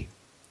free.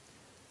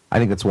 I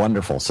think that's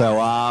wonderful.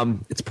 So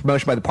it's a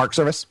promotion by the Park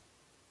Service.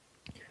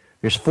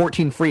 There's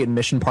 14 free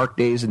admission park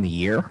days in the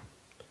year.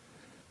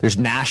 There's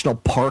National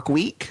Park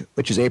Week,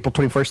 which is April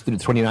 21st through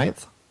the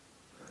 29th.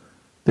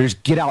 There's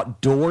Get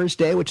Outdoors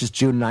Day, which is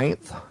June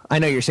 9th. I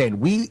know you're saying,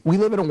 we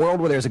live in a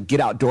world where there's a Get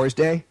Outdoors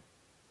Day.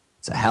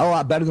 It's a hell of a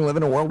lot better than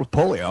living in a world with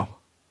polio.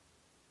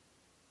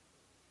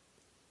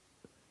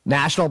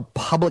 National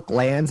Public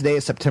Lands Day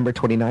is September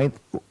 29th.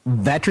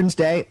 Veterans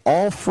Day,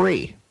 all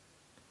free.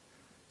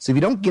 So if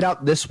you don't get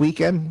out this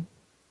weekend,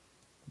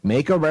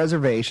 make a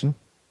reservation.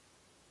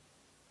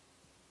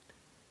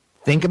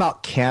 Think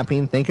about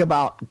camping. Think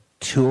about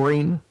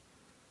touring.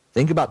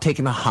 Think about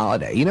taking a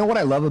holiday. You know what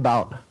I love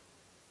about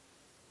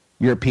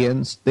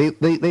Europeans? They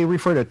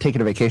refer to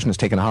taking a vacation as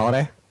taking a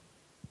holiday.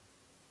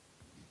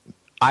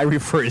 I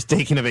refer to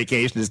taking a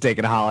vacation as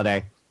taking a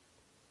holiday.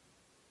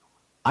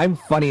 I'm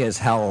funny as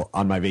hell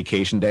on my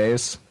vacation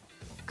days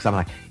because I'm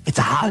like, it's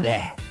a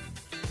holiday.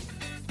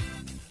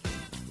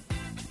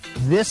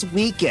 This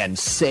weekend,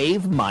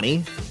 save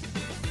money.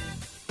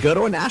 Go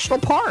to a national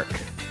park.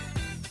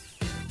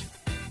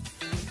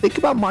 Think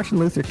about Martin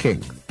Luther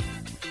King.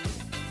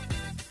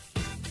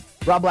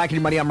 Rob Black and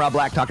Your Money. I'm Rob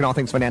Black, talking all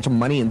things financial,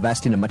 money,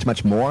 investing, and much,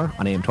 much more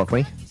on AM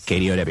 1220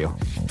 KDOW.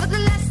 For the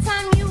last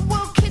time you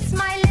will kiss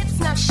my lips,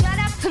 now shut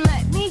up and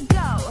let me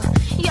go.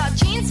 Your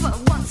jeans were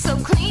once so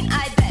clean,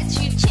 I bet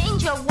you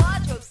change your wardrobe.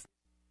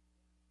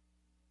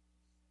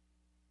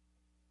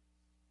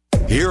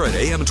 Here at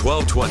AM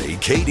 1220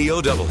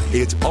 KDOW,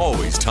 it's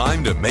always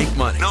time to make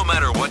money, no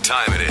matter what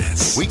time it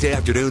is. Weekday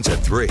afternoons at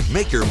 3.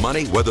 Make your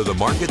money whether the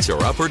markets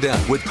are up or down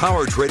with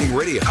Power Trading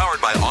Radio,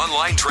 powered by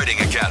Online Trading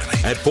Academy.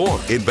 At 4,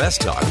 Invest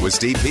Talk with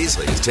Steve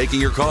Peasley is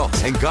taking your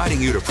calls and guiding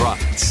you to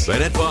profits.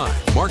 Then at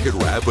 5, Market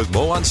Wrap with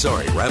Mo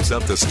Ansari wraps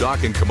up the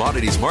stock and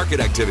commodities market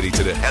activity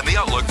today and the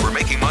outlook for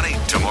making money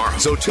tomorrow.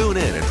 So tune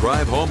in and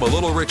drive home a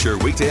little richer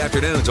weekday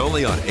afternoons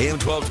only on AM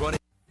 1220.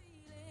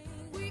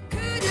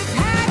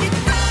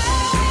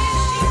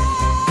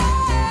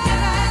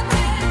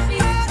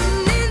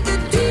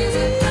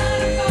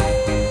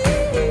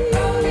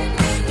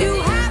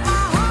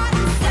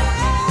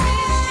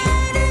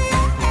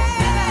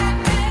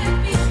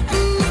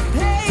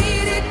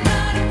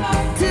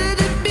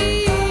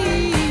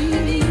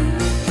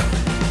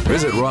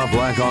 Visit Rob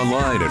Black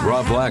online at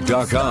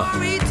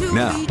robblack.com.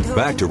 Now,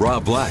 back to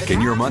Rob Black and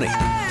Your Money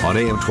on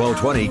AM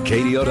 1220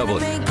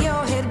 KDOW.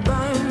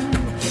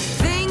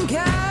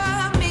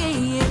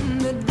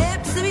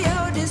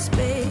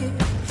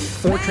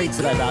 Four traits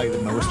that I value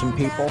the most in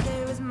people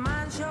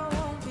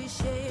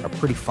are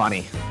pretty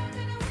funny.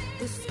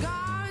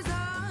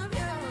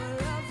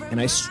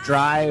 And I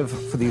strive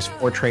for these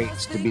 4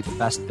 traits to be the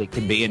best they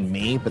can be in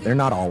me, but they're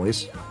not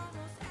always.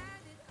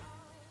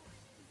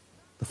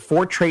 The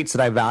 4 traits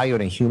that I value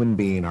in a human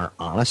being are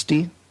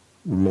honesty,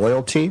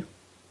 loyalty,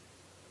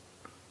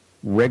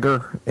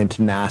 rigor, and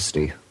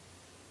tenacity.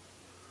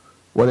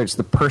 Whether it's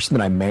the person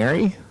that I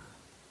marry,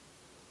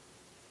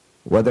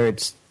 whether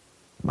it's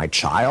my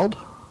child,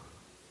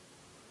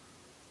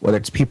 whether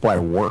it's people I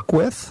work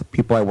with,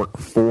 people I work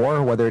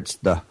for, whether it's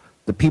the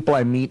people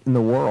I meet in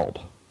the world,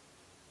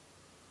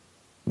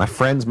 my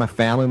friends, my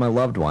family, my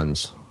loved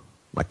ones,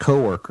 my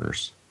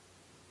coworkers.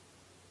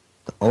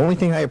 The only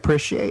thing I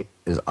appreciate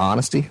is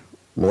honesty,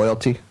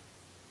 loyalty,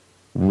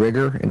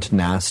 rigor, and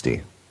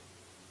tenacity.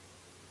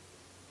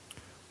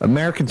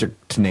 Americans are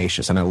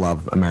tenacious, and I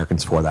love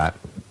Americans for that.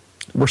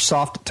 We're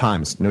soft at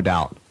times, no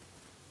doubt.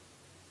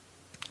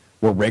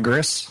 We're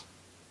rigorous.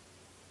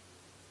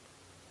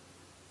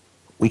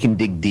 We can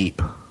dig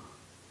deep.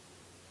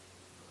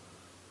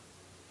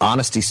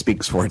 Honesty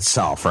speaks for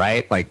itself,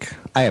 right? Like,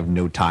 I have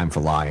no time for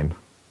lying.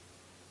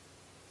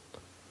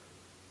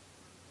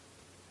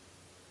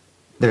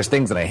 There's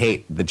things that I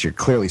hate that you're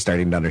clearly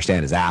starting to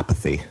understand is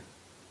apathy.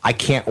 I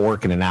can't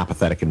work in an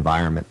apathetic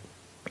environment.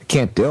 I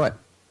can't do it.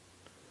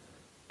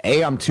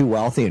 A, I'm too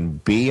wealthy,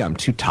 and B, I'm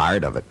too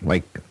tired of it.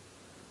 Like,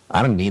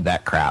 I don't need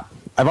that crap.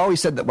 I've always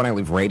said that when I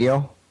leave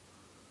radio,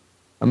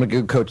 I'm going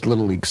to go coach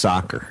Little League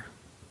soccer.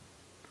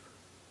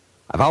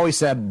 I've always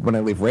said when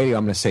I leave radio,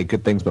 I'm going to say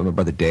good things about my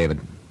brother David.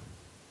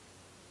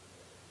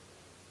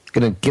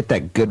 Going to get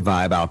that good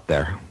vibe out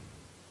there.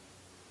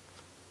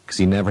 Because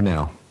you never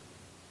know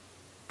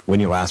when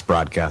your last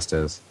broadcast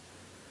is.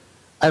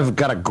 I've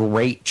got a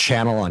great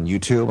channel on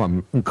YouTube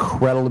I'm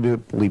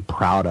incredibly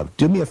proud of.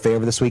 Do me a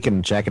favor this weekend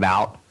and check it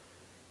out.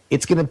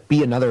 It's going to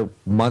be another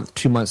month,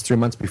 2 months, 3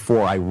 months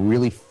before I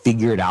really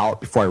figure it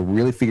out, before I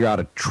really figure out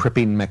a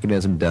tripping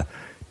mechanism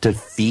to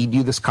feed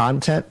you this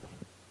content.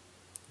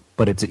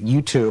 But it's at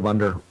YouTube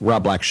under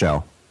Rob Black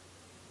Show.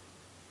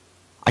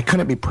 I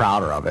couldn't be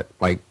prouder of it.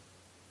 Like,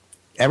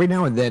 every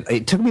now and then,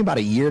 it took me about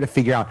a year to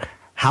figure out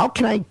how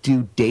can I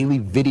do daily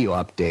video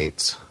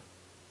updates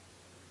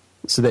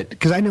so that,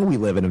 because I know we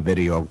live in a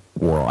video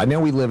world. I know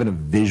we live in a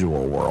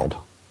visual world.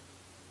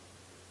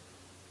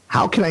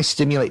 How can I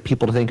stimulate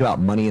people to think about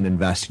money and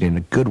investing in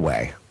a good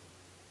way?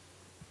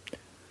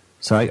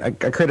 So I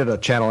created a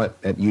channel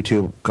at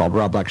YouTube called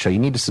Rob Black Show. You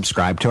need to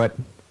subscribe to it.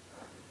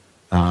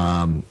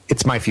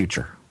 It's my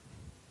future.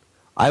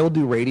 I will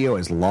do radio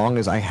as long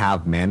as I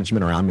have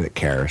management around me that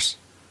cares.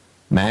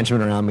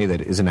 Management around me that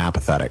isn't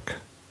apathetic.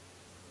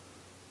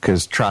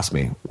 Because trust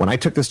me, when I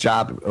took this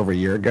job over a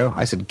year ago,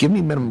 I said, give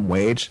me minimum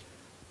wage,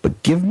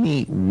 but give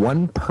me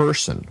one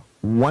person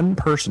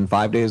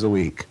 5 days a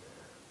week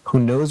who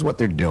knows what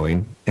they're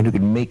doing and who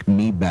can make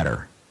me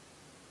better.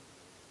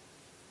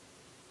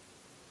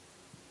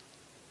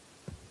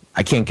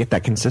 I can't get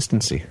that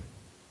consistency.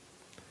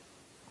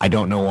 I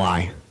don't know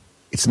why.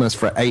 It's the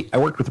most I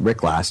worked with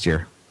Rick last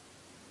year.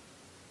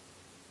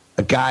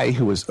 A guy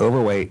who was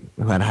overweight,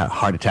 who had a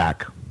heart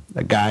attack,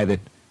 a guy that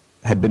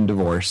had been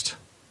divorced.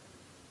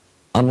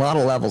 On a lot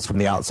of levels from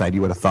the outside,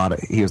 you would have thought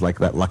he was like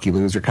that lucky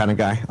loser kind of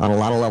guy. On a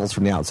lot of levels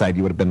from the outside,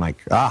 you would have been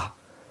like,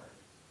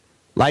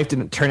 life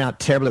didn't turn out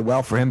terribly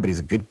well for him, but he's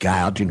a good guy.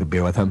 I'll drink a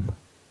beer with him.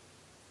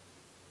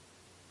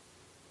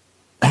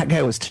 That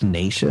guy was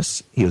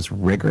tenacious. He was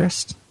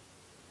rigorous.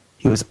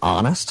 He was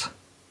honest.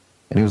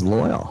 And he was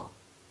loyal.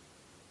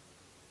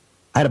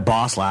 I had a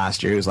boss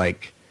last year who was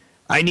like,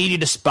 I need you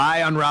to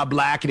spy on Rob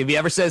Black, and if he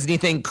ever says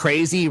anything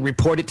crazy,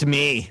 report it to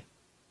me.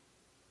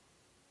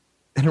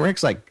 And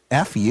Rick's like,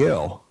 F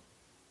you.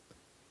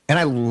 And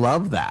I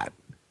love that.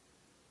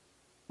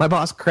 My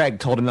boss, Craig,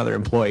 told another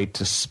employee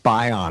to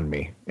spy on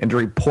me and to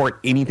report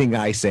anything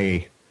I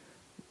say.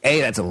 A,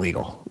 that's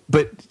illegal.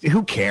 But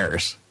who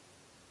cares?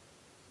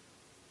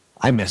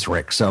 I miss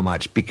Rick so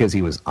much because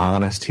he was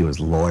honest, he was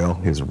loyal,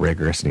 he was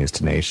rigorous, and he was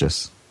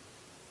tenacious.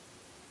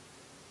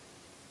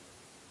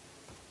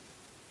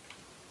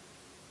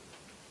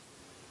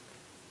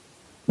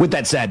 With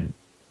that said,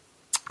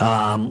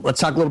 let's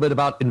talk a little bit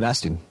about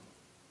investing.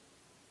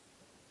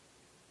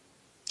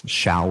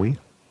 Shall we?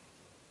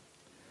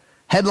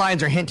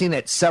 Headlines are hinting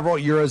at several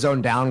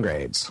Eurozone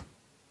downgrades.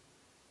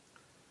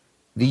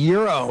 The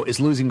euro is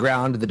losing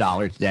ground to the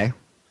dollar today.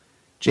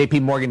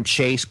 JP Morgan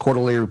Chase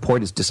quarterly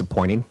report is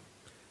disappointing.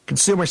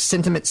 Consumer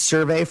sentiment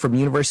survey from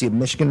University of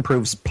Michigan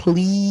proves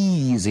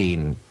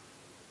pleasing.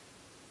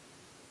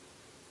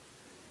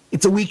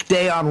 It's a weak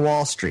day on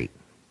Wall Street.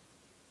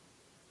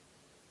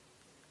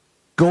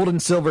 Gold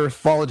and silver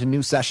fall into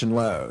new session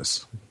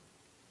lows.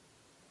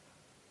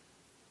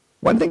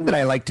 One thing that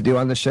I like to do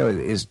on the show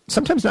is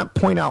sometimes not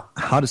point out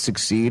how to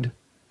succeed.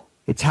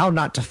 It's how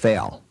not to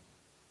fail.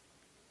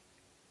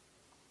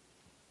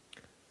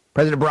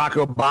 President Barack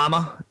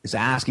Obama is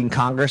asking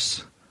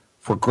Congress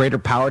for greater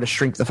power to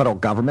shrink the federal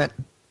government.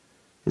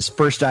 His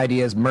first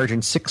idea is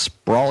merging 6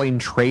 sprawling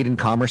trade and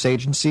commerce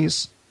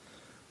agencies,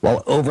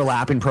 while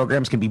overlapping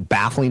programs can be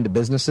baffling to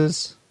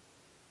businesses.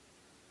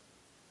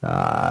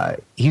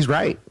 He's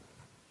right.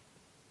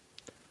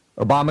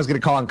 Obama's going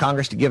to call on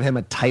Congress to give him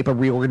a type of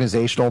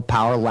reorganizational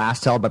power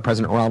last held by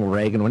President Ronald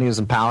Reagan when he was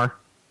in power.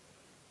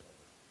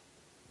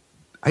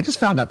 I just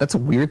found out that's a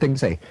weird thing to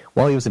say.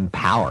 While he was in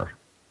power.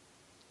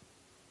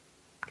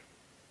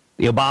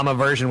 The Obama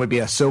version would be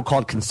a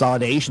so-called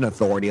consolidation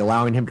authority,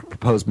 allowing him to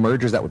propose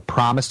mergers that would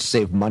promise to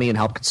save money and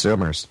help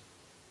consumers.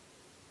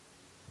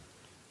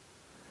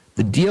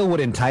 The deal would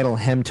entitle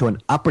him to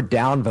an up or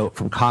down vote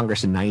from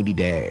Congress in 90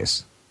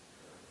 days.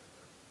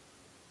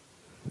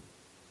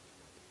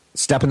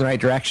 Step in the right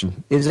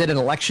direction. Is it an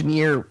election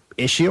year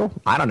issue?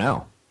 I don't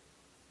know.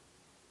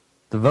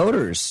 The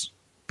voters,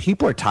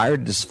 people are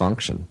tired of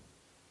dysfunction.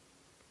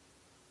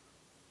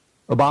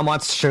 Obama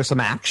wants to show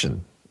some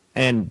action.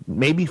 And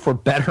maybe for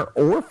better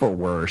or for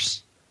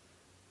worse,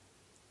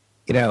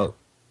 you know,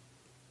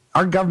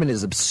 our government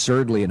is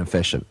absurdly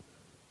inefficient.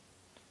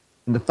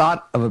 And the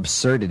thought of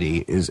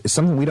absurdity is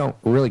something we don't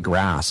really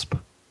grasp.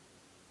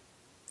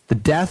 The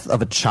death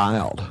of a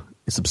child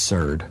is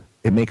absurd.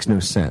 It makes no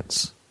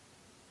sense.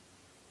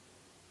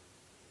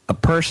 A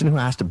person who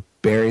has to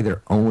bury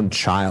their own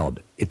child,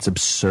 it's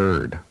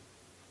absurd.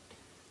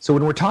 So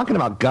when we're talking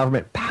about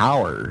government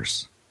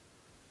powers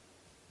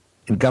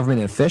and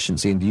government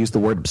efficiency, and to use the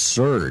word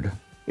absurd,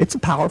 it's a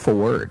powerful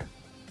word. Do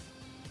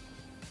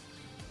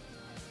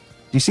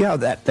you see how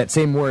that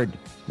same word,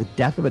 the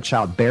death of a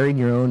child, burying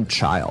your own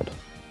child,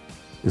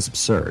 is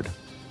absurd?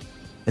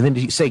 And then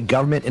do you say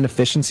government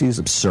inefficiency is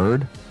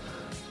absurd?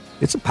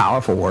 It's a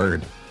powerful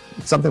word.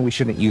 It's something we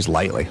shouldn't use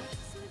lightly.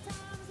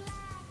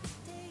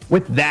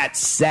 With that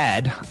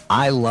said,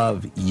 I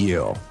love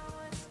you.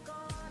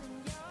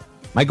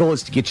 My goal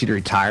is to get you to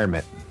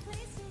retirement.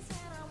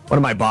 One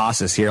of my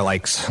bosses here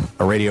likes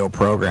a radio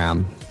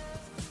program.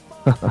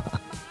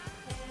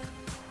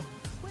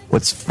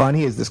 What's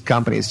funny is this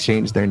company has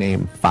changed their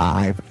name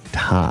 5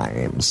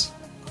 times.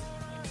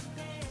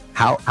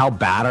 How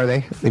bad are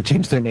they? They've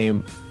changed their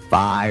name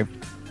 5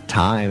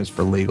 times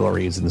for legal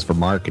reasons, for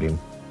marketing.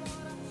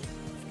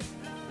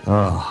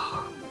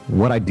 Oh,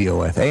 what I deal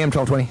with. AM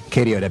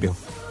 1220,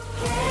 KDOW.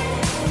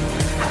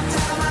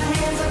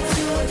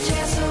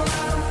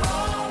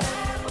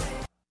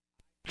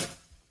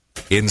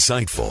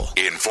 Insightful,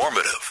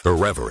 informative,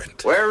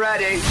 irreverent. We're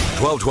ready.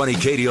 1220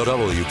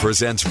 KDOW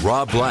presents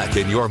Rob Black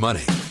and Your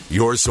Money.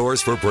 your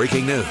source for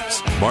breaking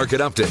news, market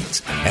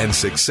updates, and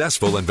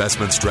successful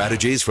investment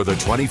strategies for the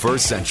 21st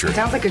century.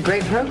 Sounds like a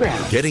great program.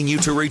 Getting you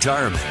to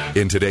retirement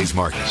in today's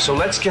market. So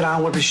let's get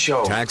on with the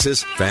show.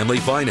 Taxes, family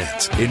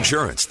finance,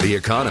 insurance, the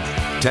economy,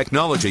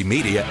 technology,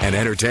 media, and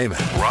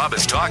entertainment. Rob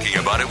is talking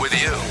about it with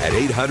you at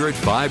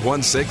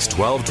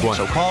 800-516-1220.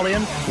 So call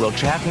in, we'll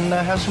chat and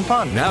have some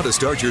fun. Now to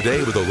start your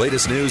day with the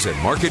latest news and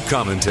market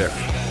commentary.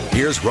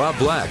 Here's Rob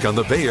Black on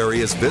the Bay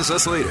Area's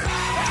business leader,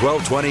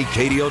 1220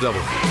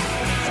 KDOW.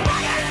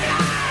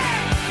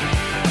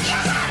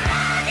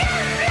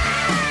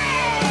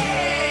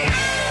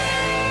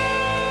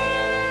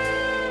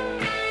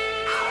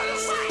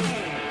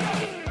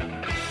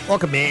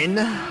 Welcome in.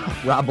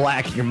 Rob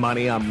Black, your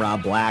money. I'm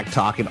Rob Black,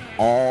 talking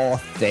all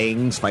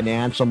things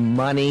financial,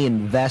 money,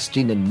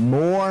 investing, and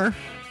more.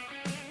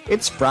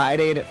 It's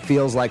Friday, and it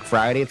feels like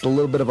Friday. It's a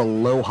little bit of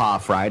Aloha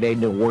Friday.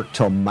 No work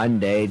till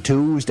Monday.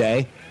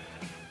 Tuesday,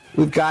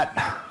 we've got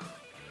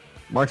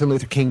Martin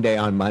Luther King Day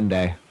on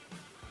Monday.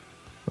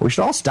 We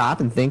should all stop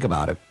and think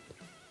about it.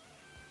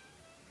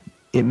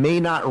 It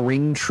may not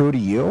ring true to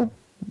you,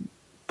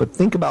 but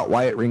think about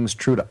why it rings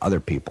true to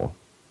other people.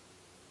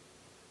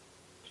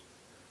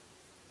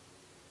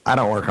 I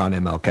don't work on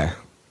MLK.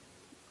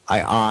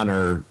 I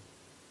honor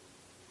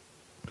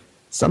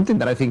something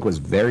that I think was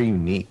very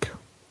unique.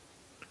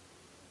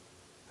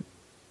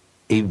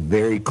 A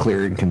very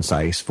clear and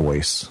concise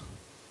voice.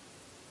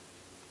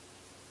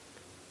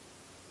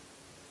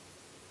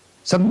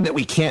 Something that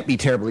we can't be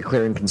terribly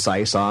clear and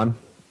concise on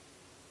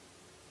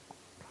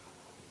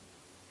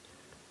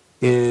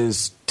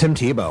is Tim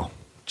Tebow.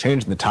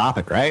 Changing the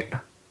topic, right?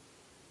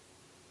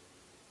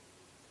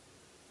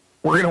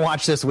 We're going to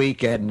watch this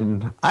weekend,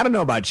 and I don't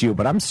know about you,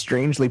 but I'm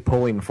strangely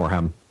pulling for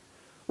him.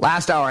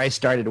 Last hour I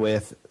started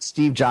with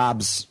Steve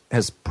Jobs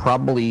has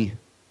probably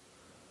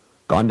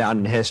gone down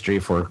in history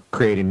for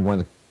creating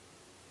one of the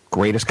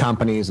greatest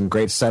companies and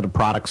greatest set of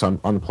products on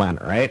the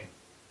planet, right?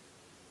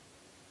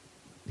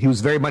 He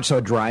was very much so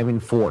a driving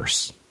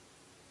force.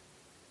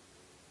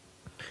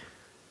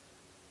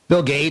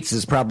 Bill Gates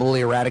has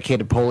probably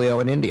eradicated polio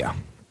in India,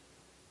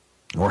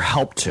 or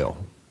helped to.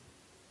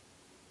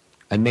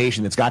 A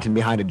nation that's gotten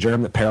behind a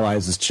germ that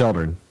paralyzes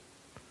children,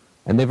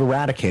 and they've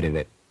eradicated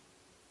it.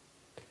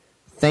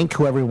 Thank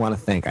whoever you want to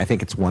thank. I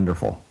think it's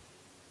wonderful.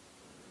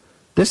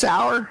 This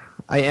hour,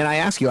 I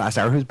asked you last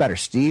hour, who's better,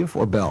 Steve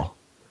or Bill?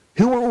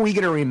 Who are we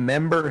going to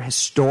remember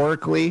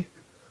historically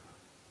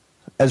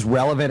as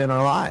relevant in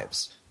our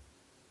lives?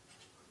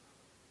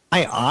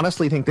 I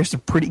honestly think there's a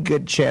pretty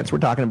good chance we're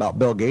talking about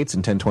Bill Gates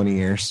in 10, 20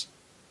 years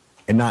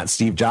and not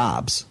Steve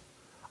Jobs.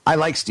 I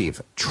like Steve.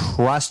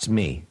 Trust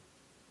me.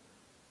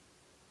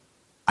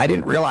 I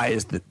didn't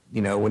realize that,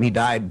 when he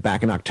died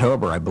back in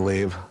October, I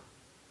believe,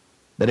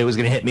 that it was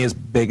going to hit me as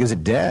big as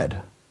it did.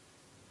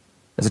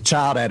 As a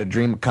child, I had a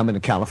dream of coming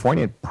to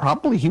California.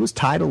 Probably he was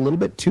tied a little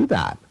bit to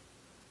that.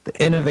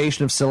 The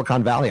innovation of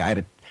Silicon Valley. I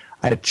had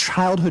a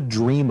childhood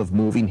dream of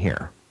moving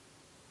here.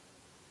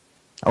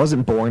 I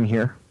wasn't born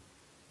here.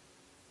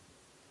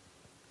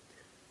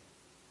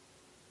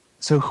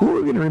 So who are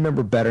we going to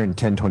remember better in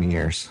 10, 20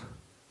 years?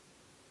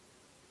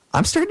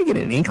 I'm starting to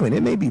get an inkling.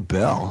 It may be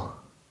Bill.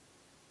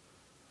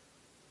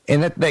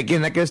 And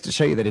that goes to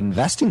show you that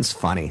investing's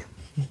funny.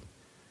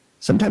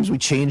 Sometimes we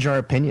change our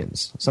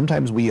opinions.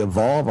 Sometimes we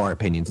evolve our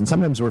opinions. And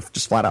sometimes we're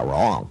just flat out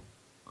wrong.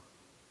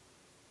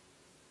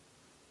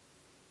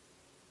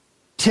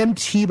 Tim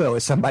Tebow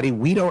is somebody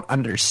we don't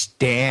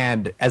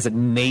understand as a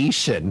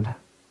nation.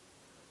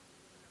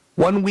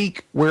 One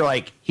week we're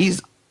like,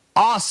 he's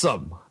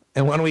awesome.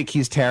 And one week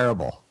he's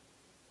terrible.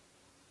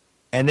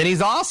 And then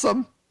he's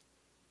awesome.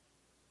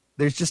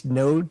 There's just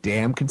no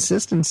damn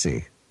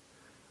consistency.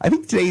 I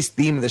think today's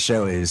theme of the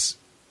show is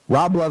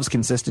Rob loves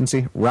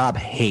consistency. Rob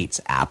hates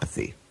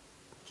apathy.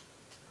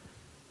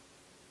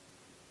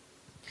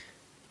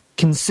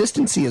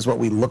 Consistency is what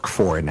we look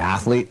for in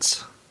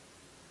athletes.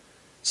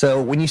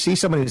 So when you see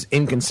someone who's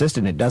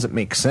inconsistent, it doesn't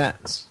make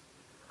sense.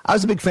 I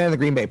was a big fan of the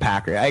Green Bay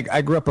Packers.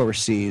 I grew up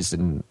overseas,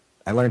 and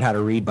I learned how to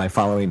read by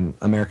following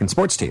American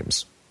sports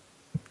teams.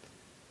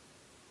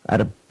 I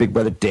had a big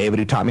brother, David,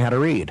 who taught me how to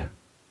read.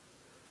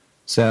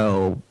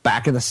 So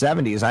back in the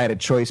 70s, I had a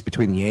choice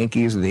between the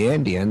Yankees or the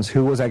Indians.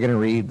 Who was I going to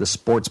read the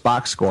sports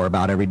box score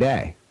about every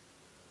day?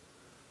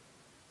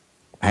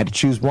 I had to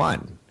choose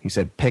one. He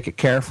said, pick it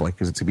carefully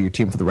because it's going to be your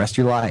team for the rest of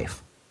your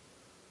life.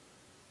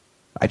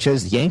 I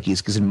chose the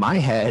Yankees because in my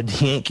head,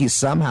 the Yankees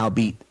somehow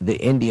beat the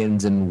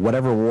Indians in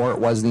whatever war it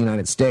was in the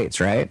United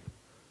States, right?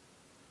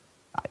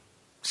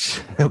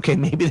 Okay,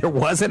 maybe there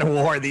wasn't a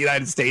war in the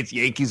United States,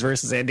 Yankees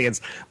versus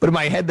Indians, but in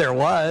my head there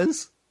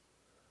was.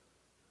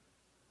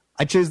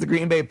 I chose the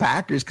Green Bay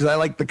Packers because I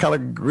like the color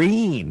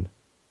green.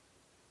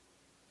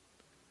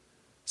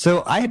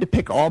 So I had to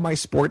pick all my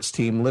sports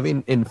team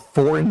living in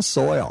foreign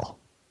soil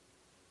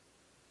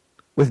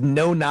with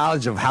no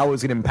knowledge of how it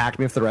was going to impact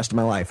me for the rest of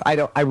my life. I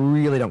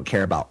really don't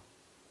care about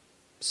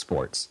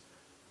sports.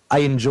 I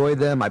enjoy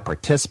them. I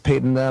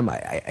participate in them.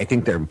 I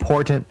think they're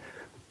important,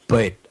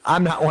 but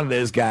I'm not one of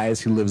those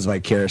guys who lives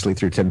vicariously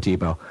through Tim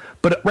Tebow.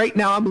 But right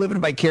now, I'm living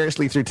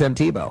vicariously through Tim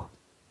Tebow.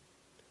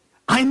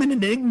 I'm an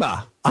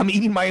enigma. I'm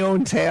eating my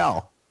own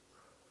tail.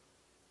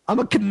 I'm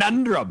a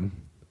conundrum.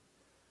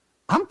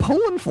 I'm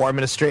pulling for him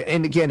in a straight.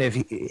 And again,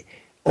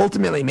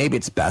 ultimately, maybe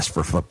it's best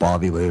for football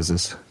if he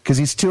loses because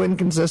he's too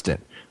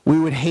inconsistent. We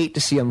would hate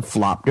to see him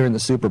flop during the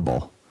Super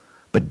Bowl.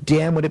 But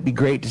damn, would it be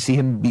great to see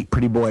him beat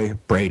pretty boy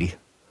Brady.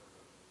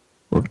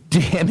 Well,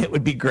 damn, it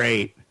would be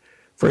great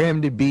for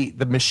him to beat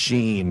the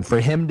machine,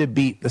 for him to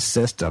beat the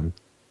system.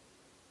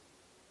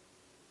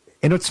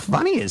 And what's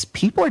funny is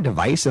people are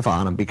divisive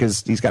on him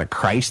because he's got a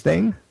Christ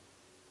thing.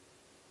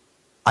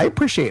 I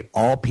appreciate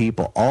all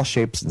people, all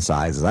shapes and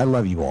sizes. I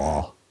love you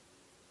all.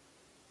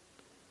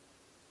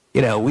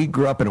 You know, we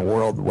grew up in a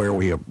world where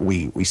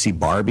we see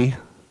Barbie.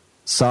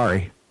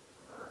 Sorry.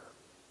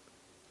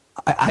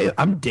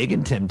 I'm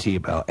digging Tim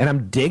Tebow, and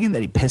I'm digging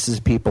that he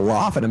pisses people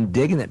off, and I'm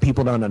digging that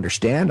people don't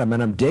understand him,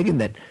 and I'm digging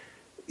that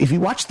if you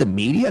watch the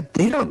media,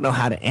 they don't know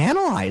how to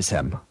analyze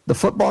him. The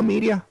football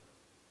media.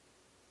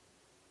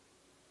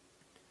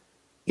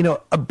 You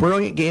know, a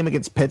brilliant game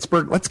against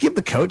Pittsburgh. Let's give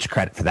the coach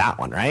credit for that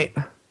one, right?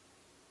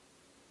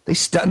 They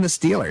stunned the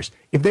Steelers.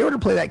 If they were to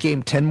play that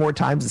game 10 more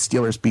times, the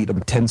Steelers beat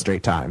them 10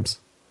 straight times.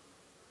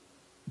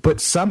 But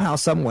somehow,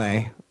 some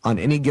way, on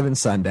any given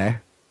Sunday,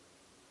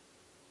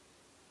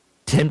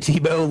 Tim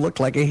Tebow looked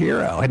like a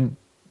hero, and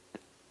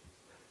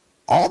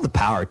all the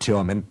power to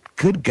him. And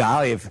good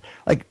golly,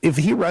 if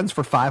he runs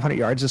for 500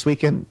 yards this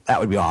weekend, that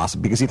would be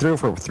awesome because he threw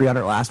for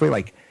 300 last week.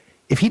 Like,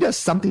 if he does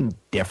something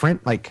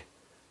different, like,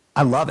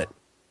 I love it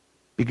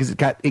because it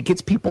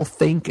gets people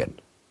thinking.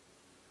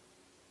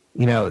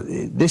 You know,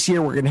 this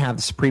year we're going to have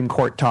the Supreme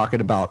Court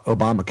talking about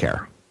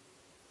Obamacare.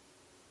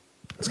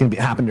 It's going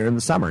to happen during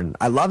the summer, and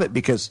I love it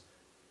because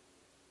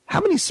how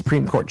many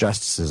Supreme Court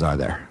justices are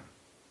there?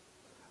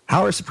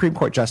 How are Supreme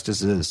Court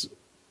justices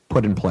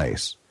put in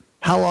place?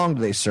 How long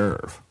do they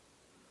serve?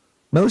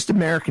 Most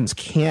Americans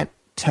can't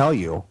tell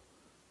you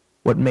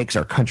what makes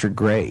our country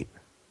great.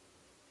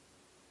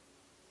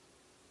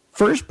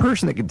 First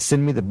person that could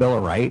send me the Bill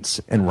of Rights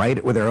and write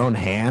it with their own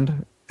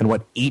hand and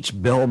what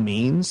each bill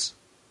means,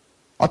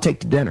 I'll take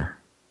to dinner.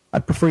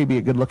 I'd prefer you be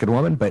a good-looking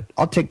woman, but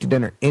I'll take to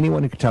dinner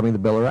anyone who can tell me the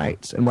Bill of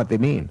Rights and what they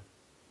mean.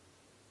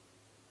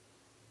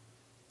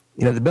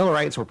 You know, the Bill of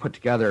Rights were put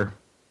together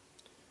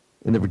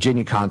in the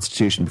Virginia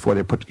Constitution before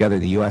they put together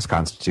the U.S.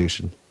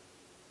 Constitution.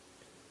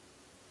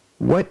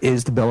 What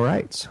is the Bill of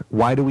Rights?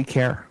 Why do we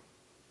care?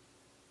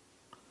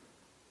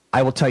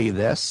 I will tell you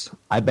this.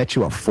 I bet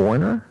you a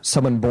foreigner,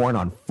 someone born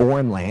on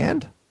foreign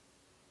land,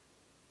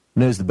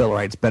 knows the Bill of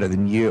Rights better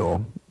than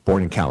you,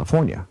 born in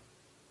California.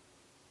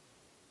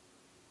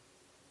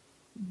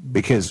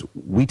 Because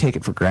we take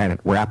it for granted.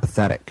 We're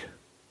apathetic.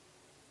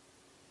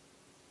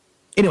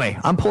 Anyway,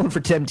 I'm pulling for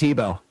Tim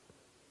Tebow.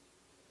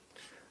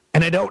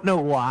 And I don't know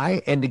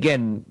why. And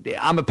again,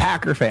 I'm a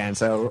Packer fan,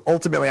 so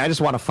ultimately I just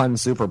want a fun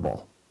Super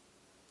Bowl.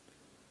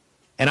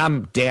 And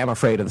I'm damn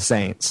afraid of the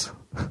Saints.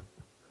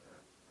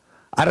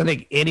 I don't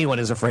think anyone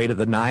is afraid of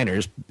the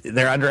Niners.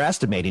 They're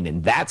underestimating,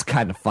 and that's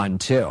kind of fun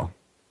too.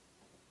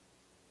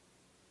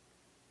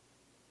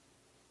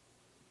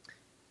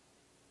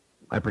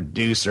 My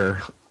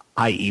producer,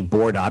 i.e.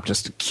 Board Op,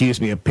 just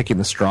accused me of picking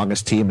the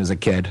strongest team as a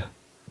kid.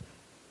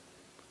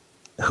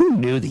 Who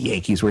knew the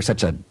Yankees were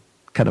such a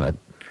kind of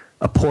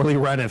a poorly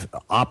run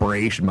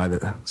operation by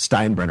the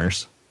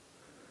Steinbrenners?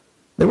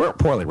 They weren't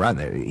poorly run.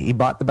 He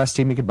bought the best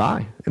team he could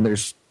buy. And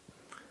there's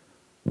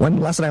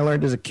one lesson I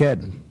learned as a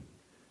kid.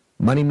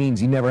 Money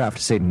means you never have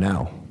to say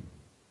no.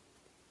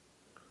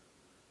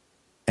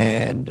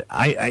 And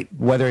I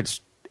whether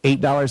it's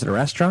 $8 at a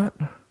restaurant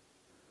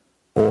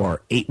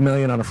or $8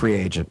 million on a free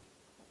agent,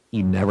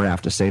 you never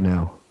have to say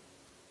no.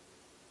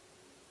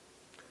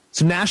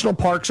 Some national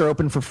parks are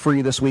open for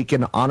free this week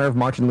in honor of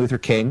Martin Luther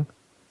King,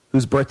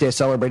 whose birthday is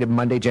celebrated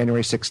Monday,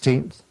 January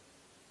 16th.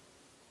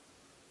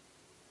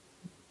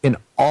 In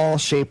all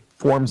shapes,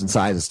 forms, and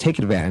sizes, take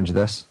advantage of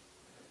this.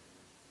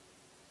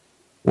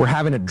 We're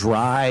having a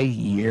dry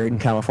year in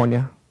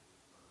California.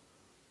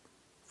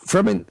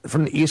 From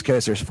the East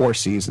Coast, there's 4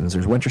 seasons.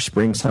 There's winter,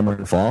 spring, summer,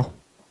 and fall.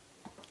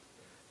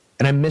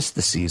 And I miss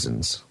the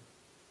seasons.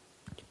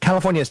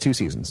 California has 2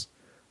 seasons.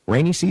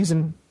 Rainy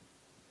season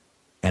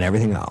and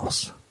everything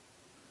else.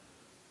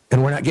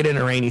 And we're not getting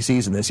a rainy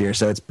season this year,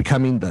 so it's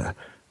becoming the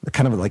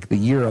kind of like the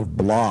year of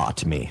blah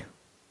to me.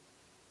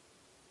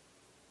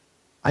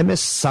 I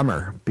miss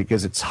summer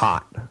because it's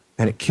hot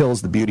and it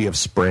kills the beauty of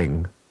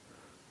spring.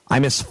 I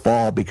miss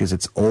fall because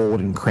it's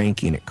old and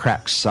cranky and it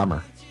cracks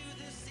summer.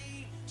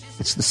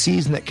 It's the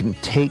season that can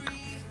take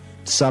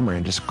summer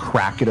and just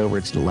crack it over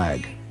its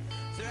leg.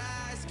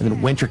 And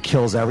then winter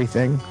kills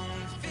everything.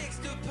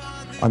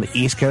 On the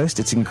East Coast,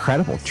 it's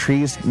incredible.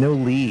 Trees, no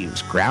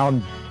leaves,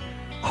 ground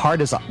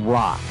hard as a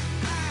rock.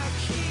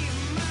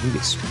 We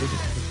get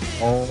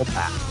all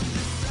back.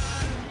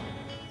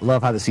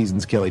 Love how the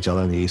seasons kill each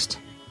other in the East.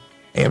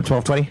 AM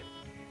 1220,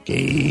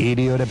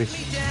 KDOW.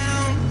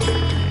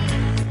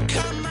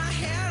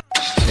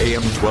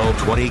 AM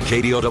 1220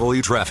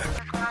 KDOW traffic.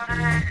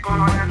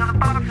 Going to the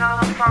bottom of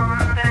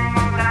something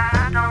that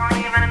I don't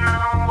even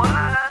know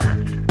what.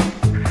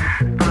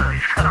 But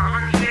he's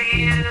coming for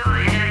you,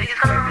 yeah, he's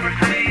coming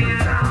for you.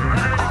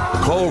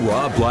 Call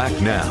Rob Black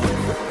now.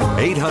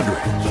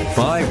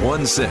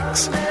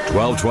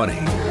 800-516-1220.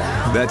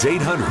 That's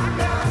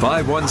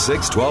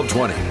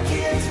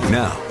 800-516-1220.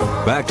 Now,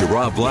 back to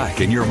Rob Black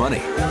and Your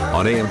Money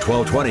on AM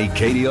 1220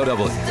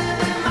 KDOW.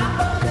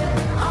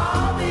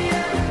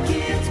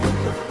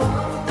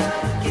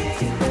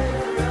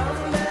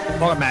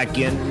 Welcome back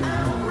in.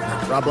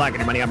 Rob Black and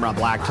Your Money. I'm Rob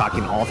Black,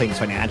 talking all things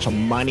financial,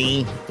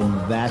 money,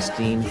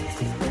 investing,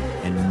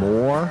 and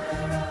more.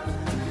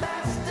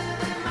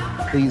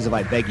 Please, if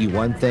I beg you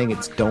one thing,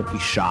 it's don't be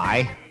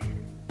shy.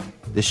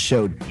 This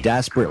show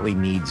desperately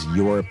needs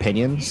your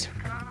opinions,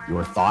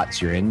 your thoughts,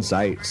 your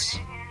insights.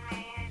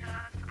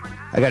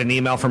 I got an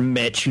email from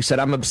Mitch who said,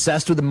 I'm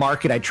obsessed with the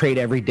market. I trade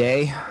every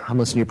day. I'm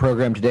listening to your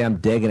program today. I'm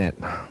digging it.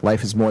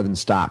 Life is more than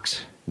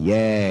stocks.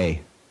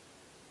 Yay.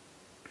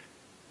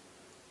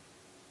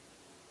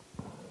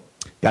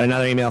 Got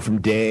another email from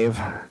Dave.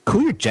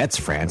 Cool your jets,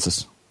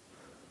 Francis.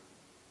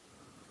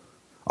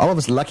 All of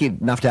us lucky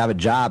enough to have a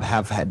job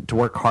have had to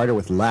work harder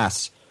with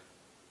less.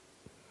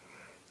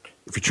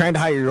 If you're trying to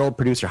hire your old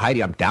producer,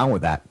 Heidi, I'm down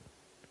with that.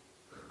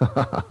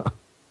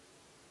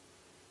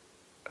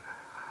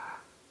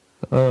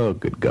 Oh,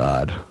 good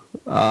God.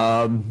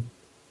 Then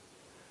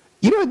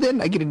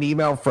I get an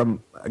email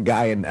from a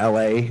guy in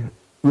L.A.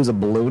 who's a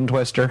balloon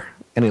twister,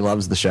 and he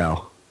loves the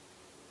show.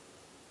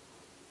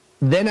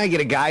 Then I get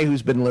a guy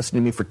who's been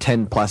listening to me for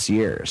 10-plus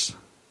years.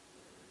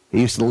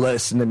 He used to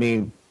listen to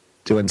me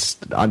doing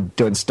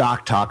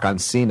stock talk on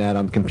CNET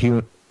on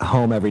Compute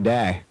Home every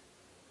day.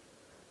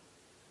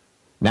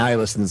 Now he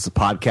listens to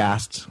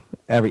podcasts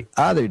every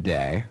other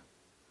day.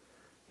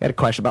 He had a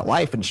question about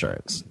life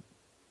insurance.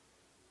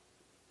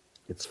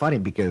 It's funny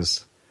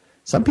because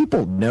some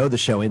people know the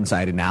show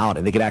inside and out,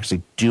 and they could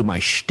actually do my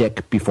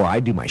shtick before I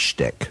do my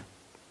shtick.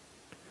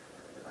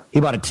 He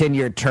bought a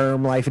 10-year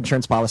term life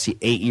insurance policy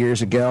 8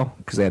 years ago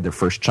because they had their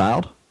first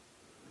child.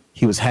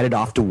 He was headed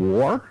off to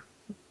war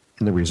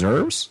in the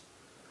reserves.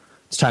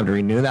 It's time to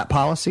renew that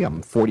policy.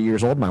 I'm 40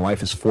 years old. My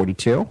wife is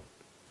 42.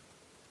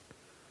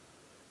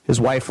 His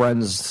wife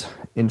runs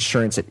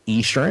insurance at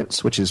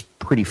Esurance, which is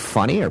pretty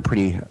funny or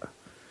pretty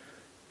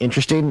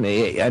interesting.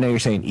 I know you're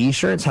saying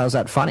Esurance. How's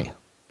that funny?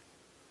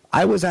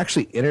 I was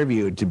actually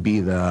interviewed to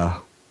be the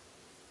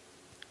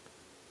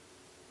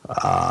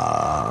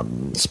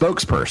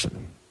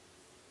spokesperson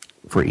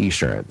for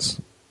Esurance.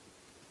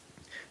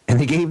 And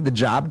they gave the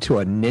job to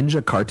a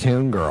ninja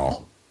cartoon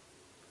girl,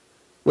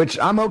 which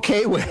I'm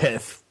okay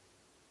with.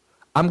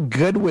 I'm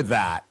good with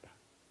that.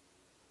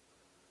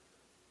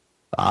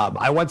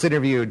 I once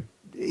interviewed,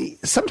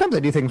 sometimes I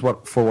do things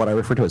for what I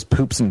refer to as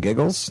poops and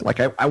giggles. Like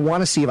I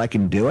want to see if I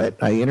can do it.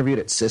 I interviewed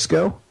at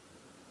Cisco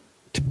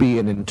to be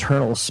an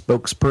internal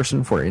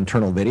spokesperson for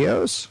internal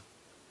videos.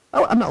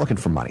 I'm not looking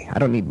for money. I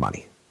don't need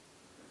money.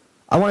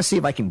 I want to see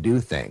if I can do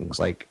things.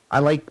 Like, I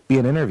like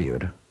being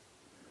interviewed.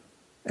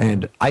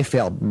 And I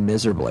failed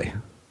miserably.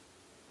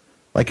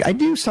 Like, I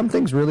do some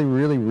things really,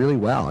 really, really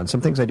well. And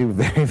some things I do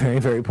very, very,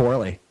 very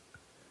poorly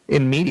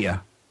in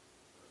media.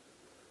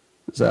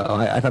 So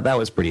I thought that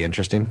was pretty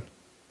interesting.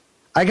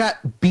 I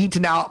got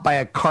beaten out by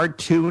a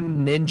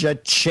cartoon ninja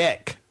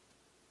chick.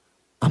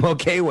 I'm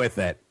okay with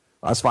it.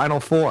 I was Final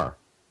Four.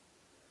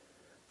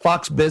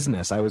 Fox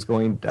Business. I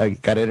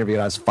got interviewed.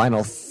 I was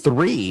Final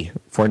 3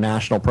 for a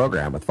national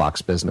program with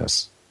Fox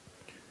Business.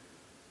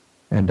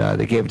 And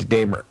they gave it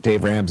to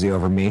Dave Ramsey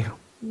over me,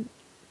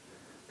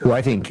 who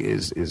I think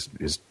is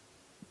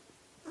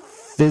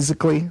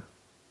physically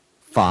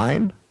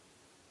fine,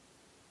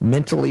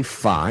 mentally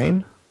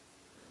fine,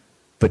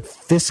 but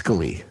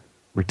fiscally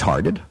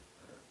retarded.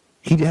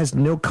 He has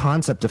no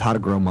concept of how to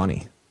grow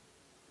money.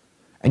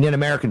 And yet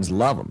Americans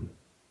love him.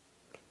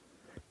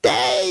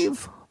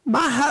 Dave,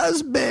 my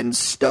husband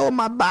stole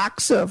my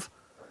box of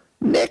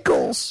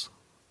nickels.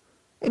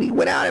 And he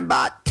went out and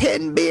bought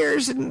 10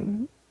 beers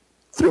and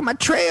threw my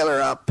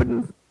trailer up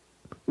and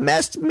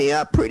messed me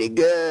up pretty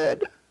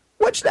good.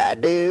 What should I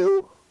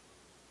do?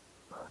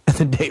 And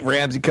then Dave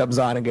Ramsey comes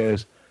on and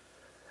goes,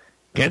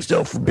 can't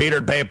steal from Peter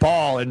to pay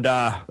Paul, and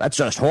that's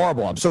just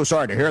horrible. I'm so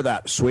sorry to hear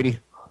that, sweetie.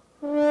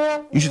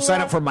 You should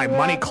sign up for my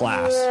money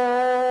class.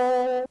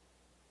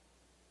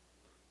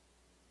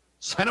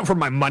 Sign up for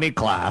my money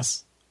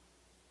class.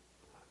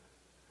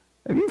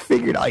 Have you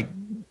figured, like,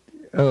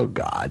 oh,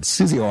 God,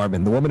 Susie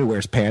Orman, the woman who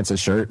wears pants as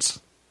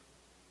shirts,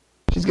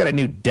 she's got a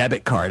new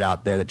debit card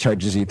out there that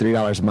charges you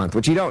 $3 a month,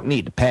 which you don't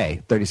need to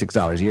pay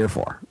 $36 a year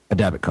for, a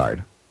debit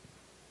card.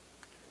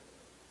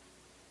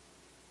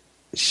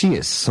 She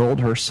has sold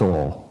her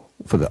soul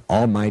for the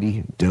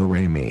almighty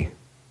Do-Re-Mi.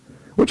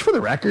 Which, for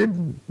the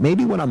record,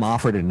 maybe when I'm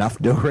offered enough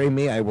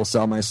Do-Re-Mi, I will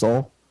sell my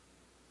soul.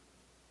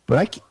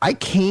 But I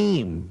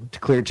came to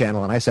Clear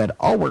Channel and I said,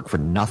 I'll work for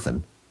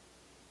nothing.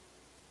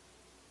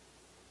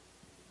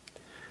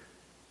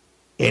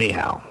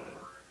 Anyhow,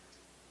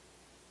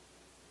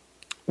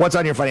 what's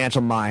on your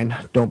financial mind?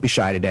 Don't be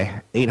shy today.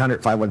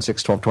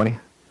 800-516-1220.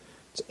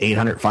 It's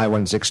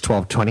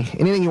 800-516-1220.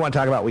 Anything you want to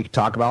talk about, we can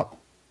talk about.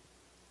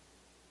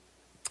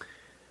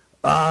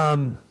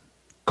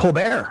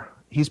 Colbert,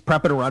 he's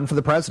prepping to run for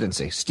the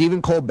presidency.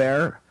 Stephen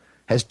Colbert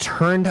has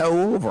turned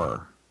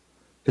over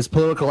his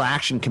political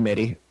action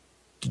committee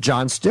to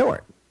Jon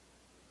Stewart.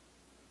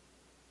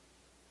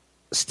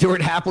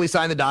 Stewart happily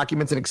signed the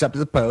documents and accepted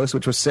the post,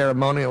 which was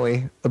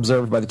ceremonially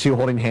observed by the two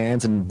holding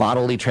hands and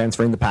bodily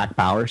transferring the PAC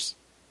powers.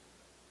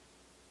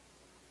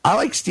 I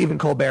like Stephen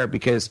Colbert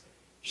because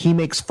he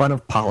makes fun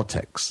of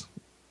politics.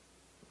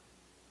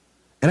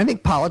 And I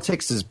think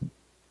politics has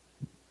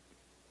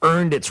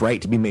earned its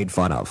right to be made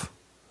fun of.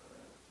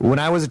 When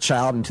I was a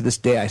child, and to this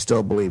day I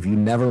still believe, you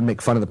never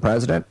make fun of the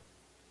president,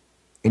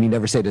 and you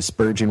never say a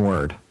disparaging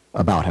word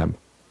about him.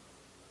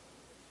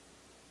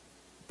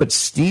 But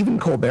Stephen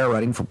Colbert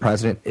running for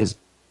president is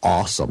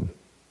awesome.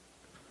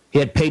 He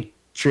had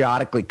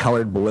patriotically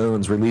colored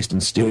balloons released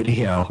in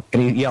studio,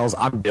 and he yells,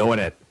 "I'm doing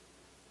it."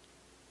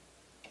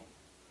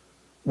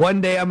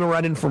 One day I'm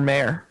running for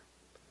mayor.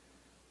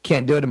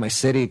 Can't do it in my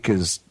city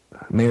because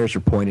mayors are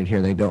appointed here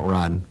and they don't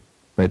run.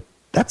 But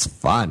that's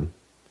fun.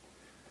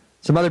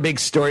 Some other big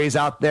stories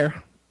out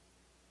there.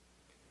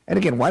 And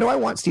again, why do I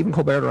want Stephen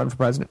Colbert to run for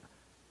president?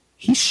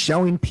 He's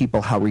showing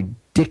people how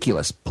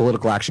ridiculous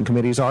political action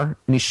committees are,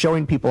 and he's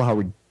showing people how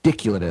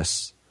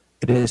ridiculous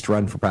it is to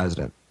run for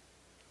president.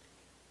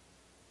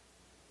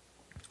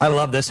 I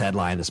love this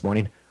headline this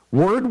morning.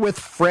 Word with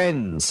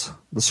Friends,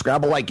 the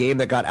Scrabble-like game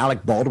that got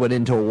Alec Baldwin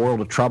into a world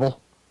of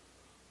trouble.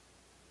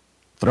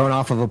 Thrown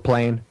off of a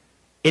plane.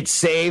 It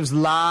saves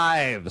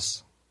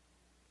lives.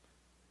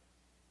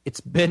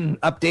 It's been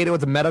updated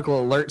with a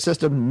medical alert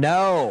system?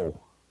 No.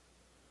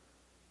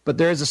 But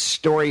there is a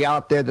story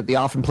out there that the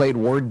often played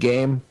word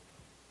game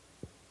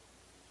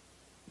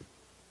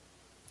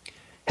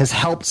has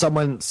helped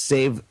someone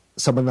save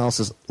someone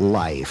else's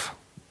life.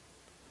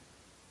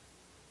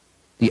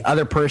 The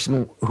other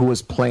person who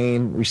was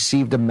playing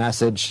received a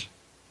message,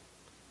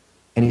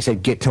 and he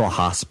said, get to a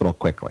hospital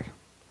quickly,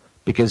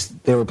 because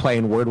they were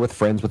playing Word with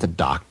Friends with a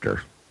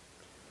doctor.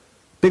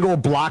 Big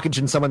old blockage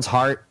in someone's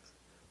heart,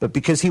 but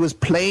because he was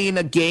playing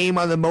a game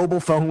on the mobile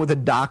phone with a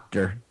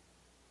doctor,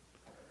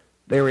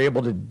 they were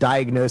able to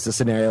diagnose the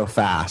scenario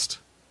fast.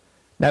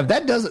 Now, if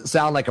that doesn't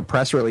sound like a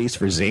press release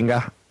for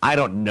Zynga, I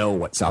don't know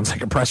what sounds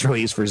like a press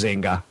release for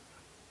Zynga.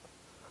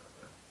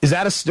 Is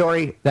that a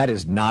story? That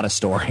is not a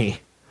story.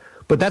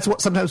 But that's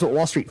what sometimes what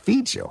Wall Street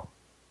feeds you.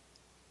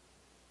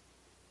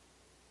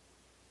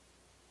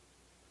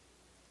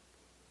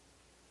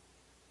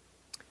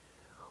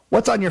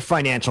 What's on your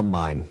financial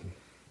mind?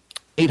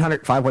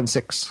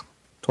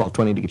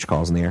 800-516-1220 to get your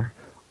calls in the air.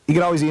 You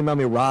can always email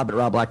me,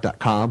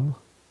 rob@robblack.com.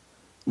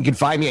 You can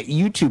find me at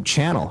YouTube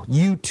channel.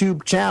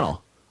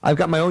 I've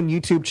got my own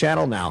YouTube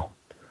channel now.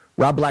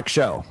 Rob Black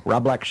Show.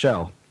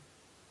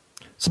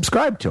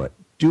 Subscribe to it.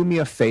 Do me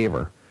a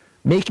favor.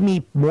 Make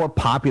me more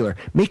popular.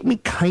 Make me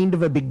kind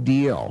of a big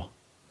deal.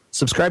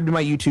 Subscribe to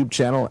my YouTube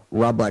channel,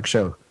 Rob Black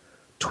Show.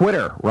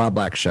 Twitter, Rob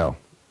Black Show.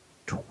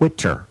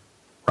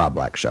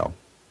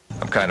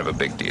 I'm kind of a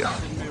big deal.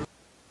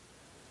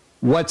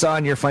 What's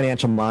on your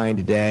financial mind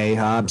today?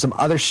 Some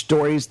other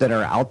stories that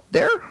are out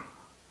there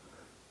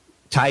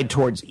tied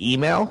towards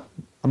email.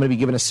 I'm going to be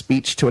giving a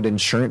speech to an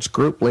insurance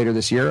group later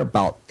this year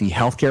about the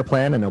healthcare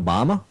plan and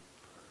Obama.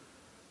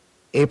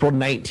 April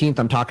 19th,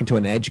 I'm talking to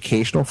an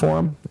educational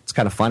forum. It's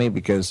kind of funny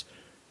because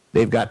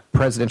they've got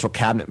presidential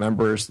cabinet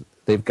members,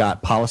 they've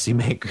got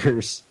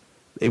policymakers,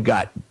 they've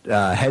got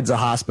heads of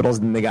hospitals,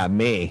 and they got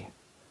me.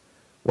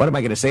 What am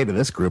I going to say to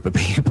this group of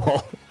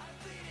people?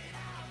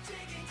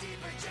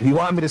 If you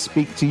want me to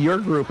speak to your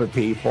group of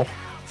people,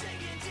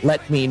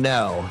 let me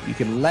know. You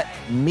can let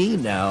me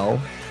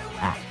know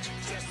at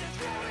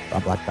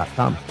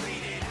robblack.com.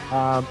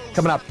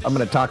 Coming up, I'm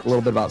going to talk a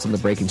little bit about some of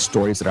the breaking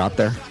stories that are out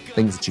there,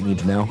 things that you need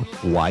to know,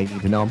 why you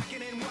need to know them.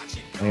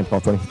 I am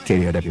 1220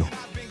 KDOW.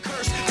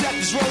 Death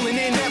is rolling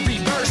in every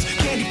verse.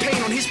 Candy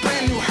paint on his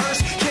brand new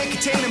hearse. Can't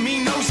contain him,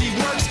 he knows he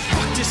works.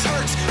 Fuck, this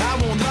hurts. I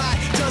won't lie.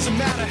 Doesn't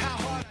matter how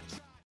hard I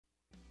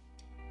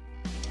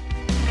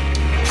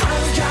try.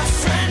 I've got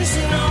friends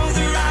in all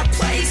the right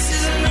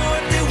places. I know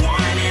what they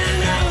want, and I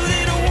know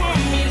they don't want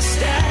me to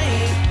stay.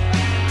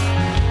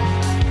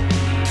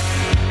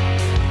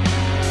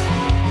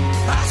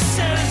 I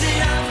said that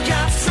I've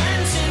got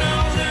friends in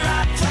all the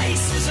right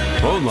places.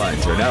 Phone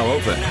lines are now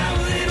open.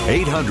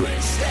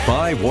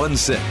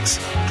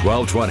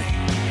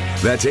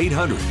 800-516-1220. That's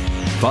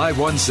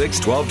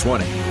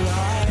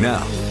 800-516-1220.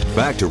 Now,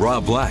 back to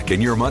Rob Black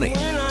and Your Money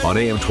on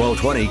AM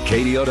 1220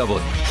 KDOW.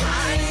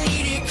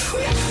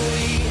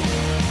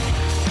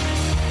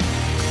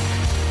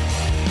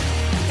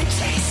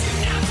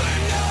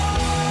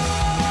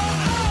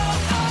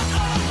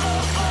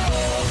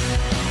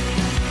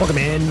 Welcome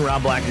in,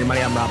 Rob Black and Your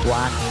Money. I'm Rob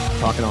Black,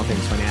 talking all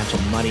things financial,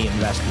 money,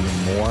 investing,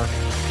 and more.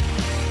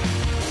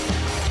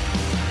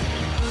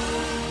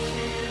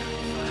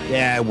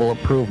 Yeah, I will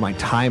approve my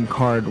time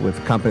card with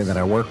the company that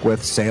I work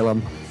with,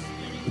 Salem.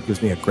 It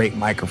gives me a great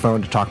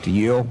microphone to talk to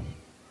you.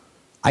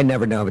 I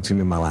never know if it's going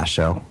to be my last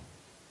show.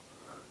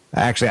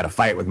 I actually had a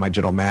fight with my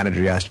general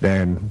manager yesterday,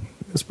 and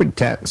it was pretty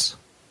tense.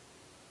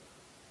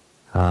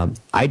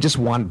 I just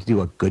wanted to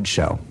do a good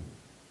show.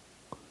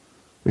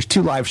 There's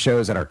 2 live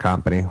shows at our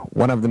company.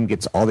 One of them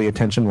gets all the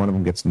attention, one of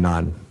them gets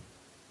none.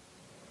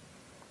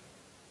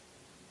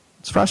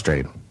 It's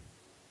frustrating.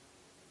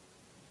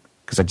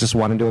 Because I just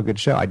want to do a good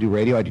show. I do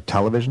radio, I do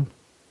television,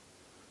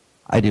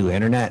 I do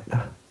internet.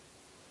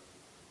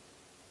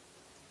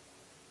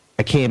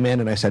 I came in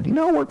and I said,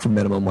 I work for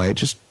minimum wage.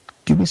 Just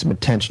give me some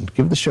attention.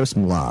 Give the show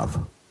some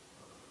love.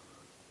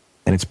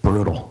 And it's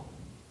brutal.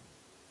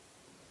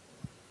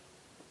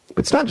 But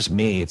it's not just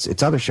me.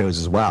 It's other shows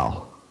as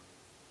well.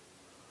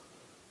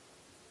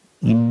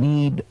 You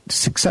need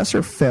success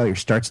or failure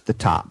starts at the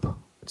top.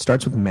 It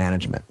starts with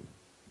management.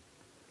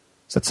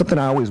 So that's something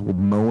I always will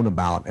moan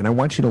about, and I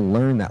want you to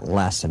learn that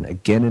lesson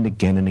again and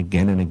again and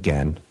again and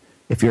again.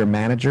 If you're a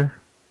manager,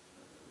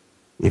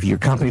 if your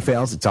company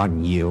fails, it's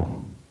on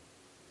you.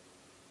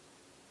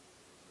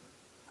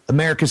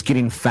 America's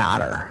getting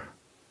fatter.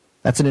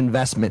 That's an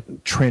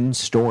investment trend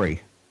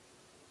story.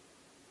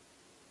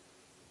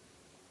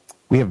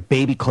 We have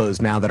baby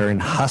clothes now that are in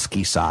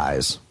husky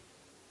size.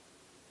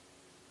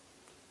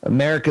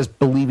 America's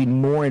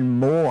believing more and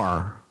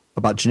more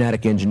about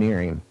genetic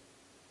engineering.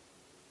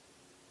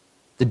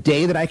 The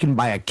day that I can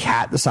buy a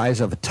cat the size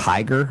of a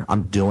tiger,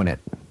 I'm doing it.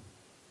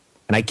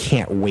 And I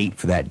can't wait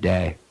for that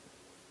day.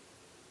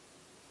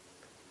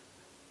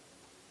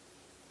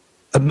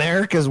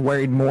 America's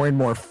wearing more and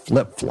more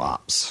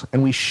flip-flops,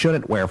 and we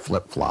shouldn't wear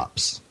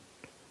flip-flops.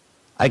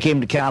 I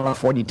came to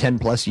California 10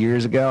 plus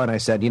years ago, and I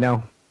said,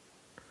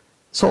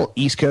 this whole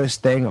East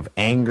Coast thing of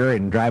anger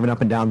and driving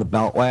up and down the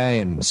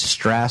Beltway and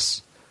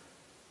stress,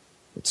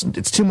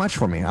 it's too much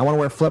for me. I want to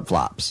wear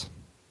flip-flops.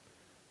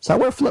 So I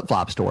wear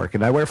flip-flops to work,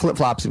 and I wear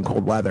flip-flops in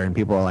cold weather, and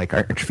people are like,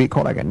 aren't your feet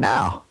cold? I go,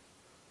 no.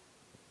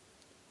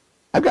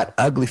 I've got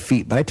ugly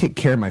feet, but I take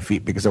care of my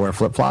feet because I wear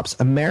flip-flops.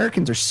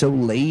 Americans are so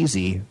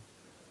lazy.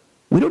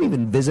 We don't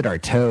even visit our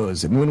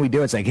toes. And when we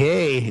do, it's like,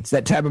 hey, it's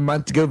that time of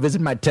month to go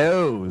visit my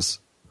toes.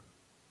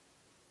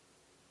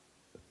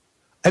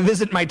 I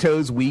visit my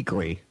toes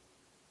weekly.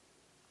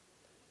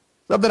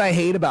 Something I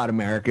hate about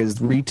America is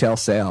retail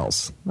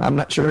sales. I'm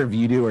not sure if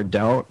you do or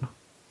don't,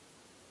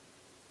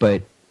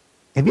 but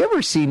have you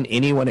ever seen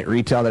anyone at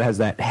retail that has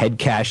that head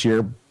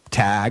cashier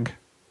tag?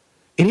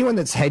 Anyone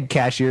that's head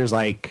cashier is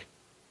like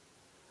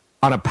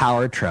on a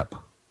power trip.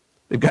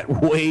 They've got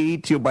way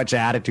too much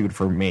attitude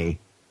for me.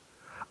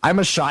 I'm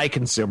a shy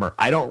consumer.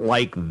 I don't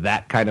like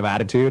that kind of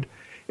attitude.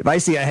 If I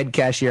see a head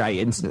cashier, I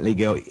instantly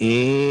go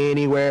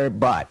anywhere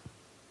but.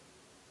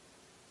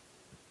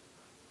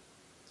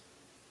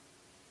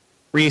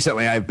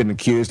 Recently, I've been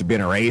accused of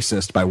being a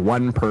racist by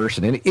one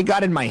person, and it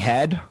got in my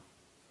head.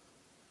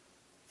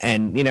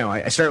 And,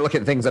 I started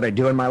looking at things that I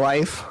do in my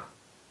life,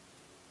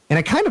 and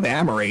I kind of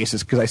am a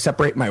racist because I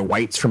separate my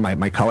whites from my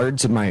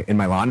coloreds in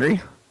my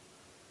laundry.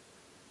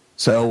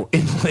 So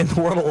in the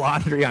world of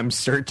laundry, I'm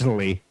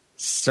certainly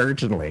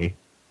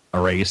a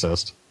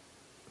racist.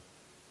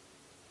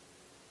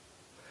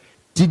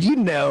 Did you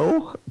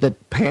know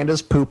that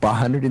pandas poop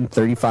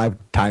 135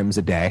 times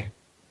a day?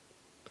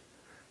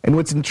 And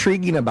what's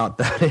intriguing about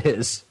that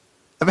is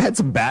I've had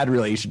some bad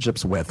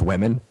relationships with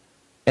women,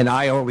 and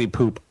I only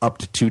poop up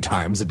to 2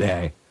 times a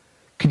day.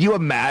 Could you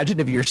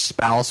imagine if your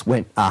spouse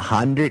went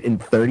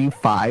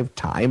 135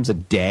 times a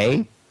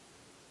day?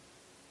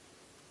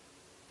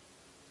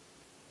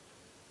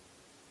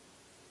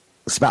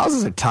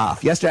 Spouses are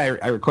tough. Yesterday,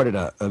 I recorded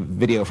a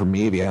video for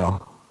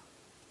Mevio,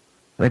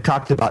 and I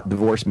talked about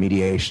divorce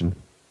mediation.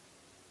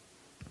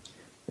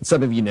 And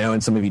some of you know,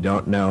 and some of you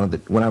don't know,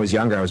 that when I was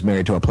younger, I was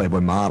married to a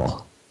Playboy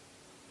model.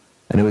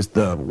 And it was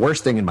the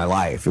worst thing in my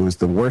life. It was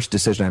the worst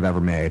decision I've ever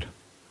made.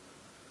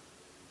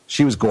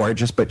 She was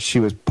gorgeous, but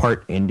she was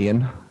part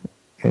Indian,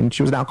 and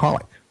she was an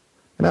alcoholic.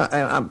 And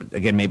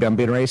again, maybe I'm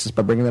being racist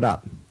by bringing that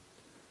up.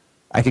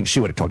 I think she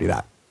would have told you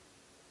that.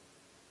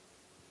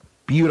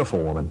 Beautiful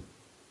woman.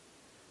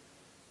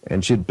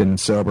 And she'd been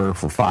sober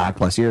for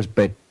 5+ years,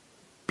 but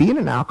being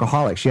an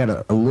alcoholic, she had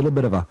a little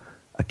bit of a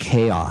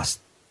chaos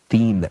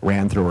theme that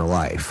ran through her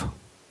life.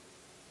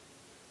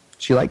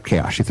 She liked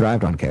chaos. She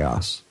thrived on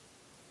chaos.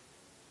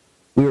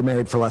 We were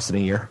married for less than a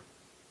year.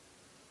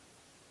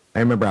 I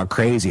remember how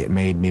crazy it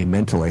made me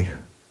mentally.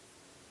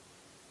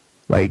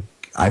 Like,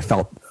 I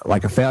felt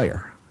like a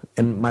failure.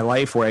 In my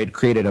life where I had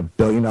created a $1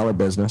 billion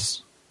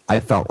business,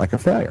 I felt like a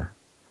failure.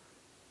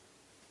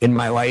 In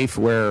my life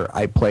where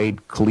I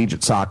played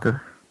collegiate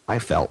soccer, I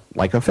felt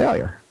like a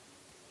failure.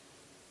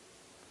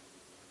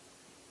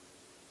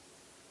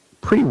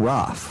 Pretty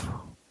rough.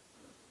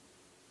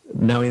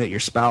 Knowing that your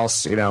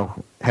spouse,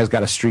 has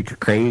got a streak of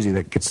crazy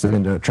that gets them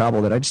into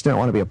trouble that I just didn't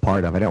want to be a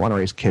part of. I didn't want to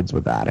raise kids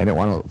with that. I didn't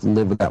want to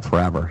live with that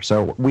forever.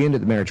 So we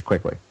ended the marriage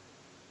quickly.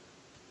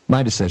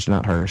 My decision,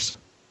 not hers.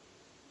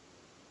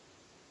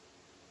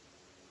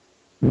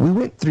 We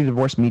went through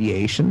divorce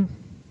mediation.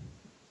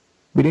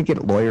 We didn't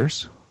get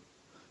lawyers.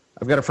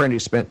 I've got a friend who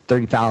spent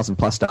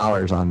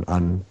 $30,000+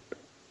 on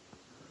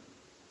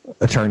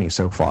attorneys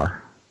so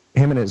far.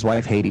 Him and his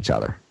wife hate each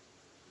other.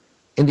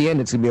 In the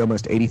end, it's going to be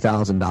almost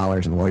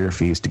 $80,000 in lawyer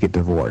fees to get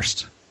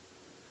divorced.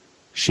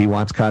 She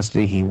wants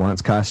custody. He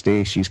wants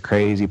custody. She's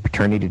crazy.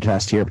 Paternity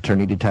test here,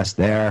 paternity test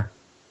there.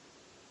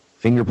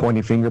 Finger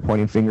pointing, finger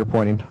pointing, finger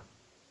pointing.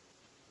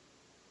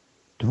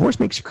 Divorce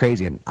makes you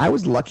crazy. And I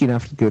was lucky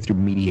enough to go through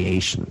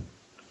mediation.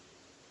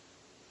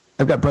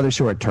 I've got brothers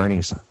who are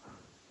attorneys.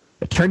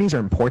 Attorneys are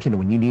important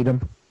when you need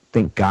them.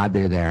 Thank God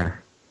they're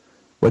there.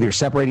 Whether you're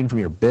separating from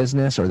your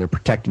business or they're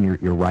protecting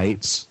your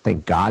rights,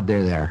 thank God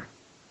they're there.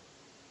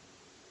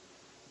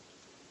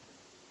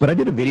 But I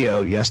did a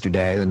video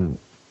yesterday, and,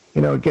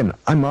 again,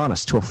 I'm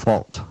honest to a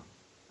fault.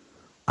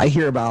 I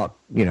hear about,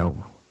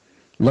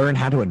 learn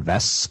how to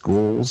invest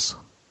schools.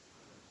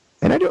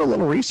 And I do a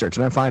little research,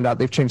 and I find out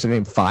they've changed their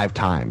name 5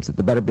 times, that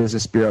the Better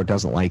Business Bureau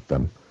doesn't like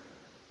them,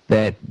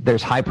 that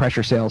there's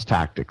high-pressure sales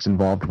tactics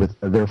involved with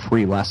their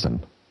free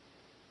lesson.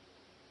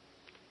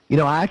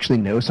 I actually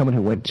know someone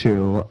who went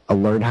to a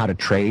Learn How to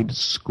Trade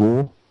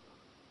school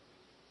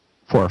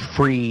for a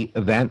free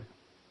event,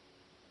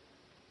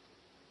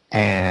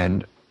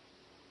 and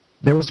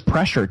there was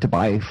pressure to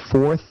buy a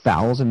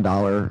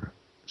 $4,000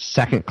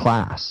 second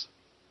class.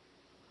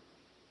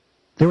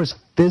 There was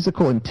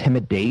physical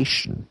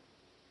intimidation.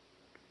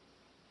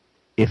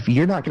 If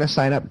you're not going to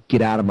sign up,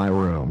 get out of my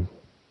room.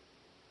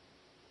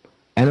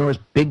 And there was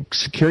big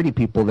security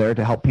people there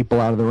to help people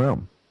out of the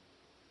room.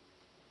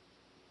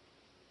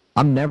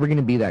 I'm never going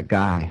to be that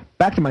guy.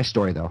 Back to my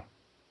story, though.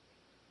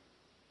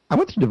 I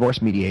went through divorce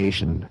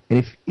mediation,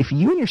 and if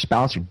you and your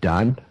spouse are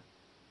done,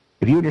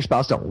 if you and your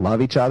spouse don't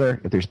love each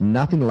other, if there's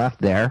nothing left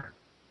there,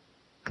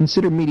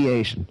 consider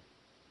mediation.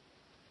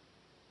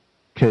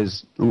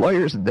 Because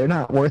lawyers, they're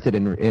not worth it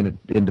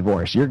in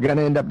divorce. You're going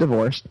to end up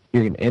divorced.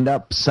 You're going to end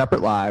up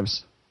separate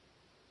lives.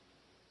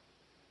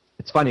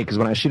 It's funny because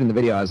when I was shooting the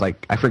video, I was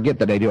like, I forget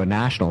that I do a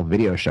national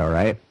video show,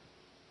 right?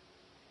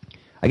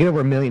 I get over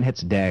 1 million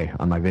hits a day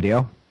on my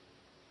video.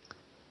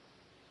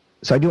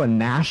 So I do a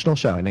national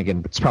show, and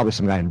again, it's probably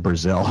some guy in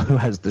Brazil who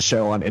has the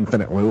show on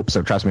infinite loop,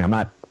 so trust me, I'm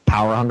not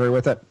power hungry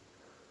with it.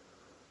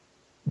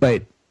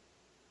 But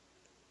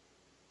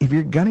if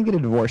you're going to get a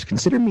divorce,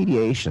 consider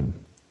mediation.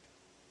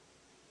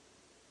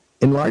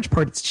 In large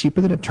part, it's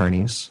cheaper than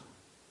attorneys.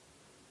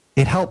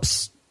 It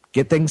helps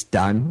get things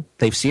done.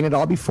 They've seen it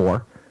all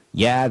before.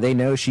 Yeah, they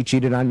know she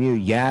cheated on you.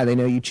 Yeah, they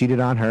know you cheated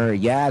on her.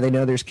 Yeah, they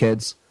know there's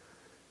kids.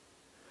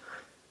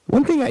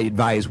 One thing I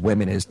advise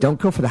women is don't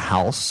go for the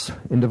house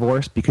in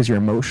divorce because you're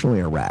emotionally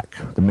a wreck.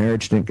 The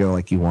marriage didn't go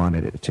like you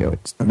wanted it to.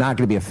 It's not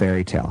going to be a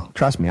fairy tale.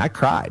 Trust me, I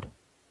cried.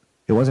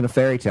 It wasn't a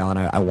fairy tale, and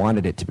I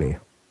wanted it to be.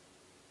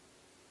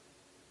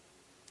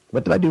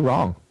 What did I do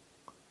wrong?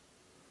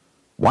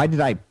 Why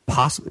did I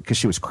possibly? Because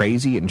she was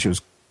crazy, and she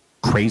was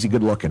crazy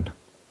good looking.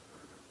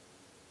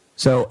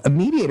 So a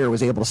mediator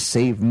was able to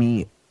save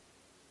me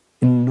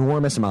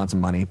enormous amounts of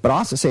money, but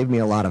also saved me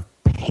a lot of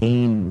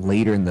pain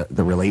later in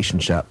the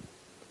relationship.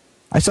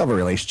 I still have a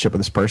relationship with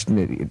this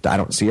person. I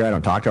don't see her. I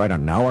don't talk to her. I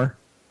don't know her.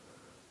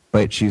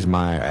 But she's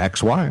my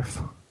ex-wife.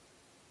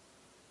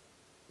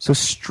 So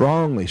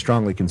strongly,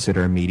 strongly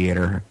consider a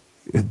mediator.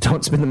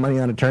 Don't spend the money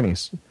on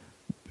attorneys.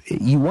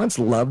 You once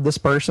loved this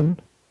person,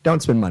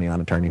 don't spend money on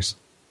attorneys.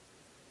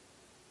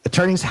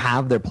 Attorneys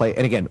have their place.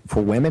 And again,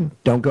 for women,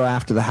 don't go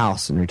after the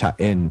house in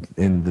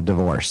the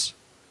divorce.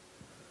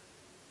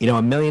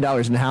 $1 million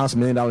in the house, $1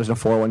 million in a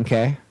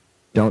 401k.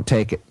 Don't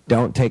take it.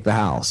 Don't take the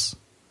house.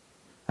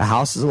 A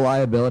house is a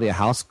liability. A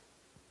house.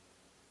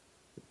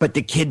 But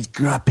the kids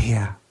grew up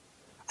here.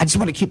 I just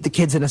want to keep the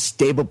kids in a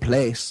stable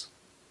place.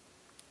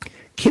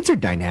 Kids are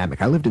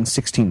dynamic. I lived in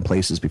 16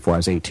 places before I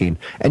was 18.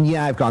 And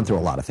yeah, I've gone through a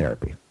lot of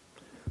therapy.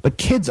 But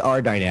kids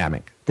are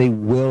dynamic. They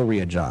will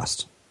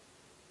readjust.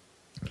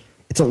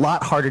 It's a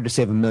lot harder to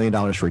save $1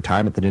 million for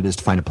retirement than it is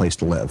to find a place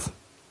to live.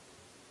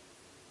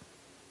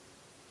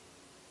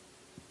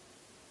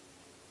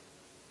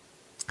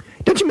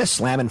 Don't you miss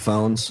slamming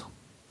phones?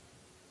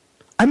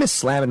 I miss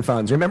slamming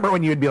phones. Remember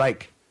when you would be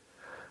like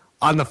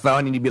on the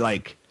phone and you'd be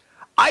like,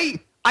 I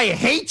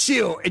hate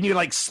you. And you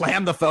like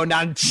slam the phone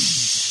down.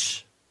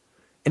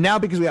 And now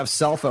because we have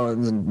cell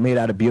phones and made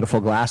out of beautiful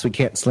glass, we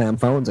can't slam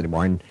phones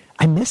anymore. And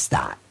I miss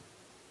that.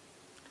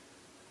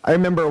 I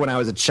remember when I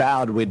was a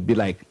child, we'd be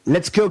like,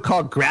 let's go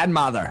call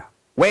grandmother.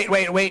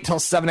 Wait till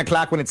 7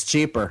 o'clock when it's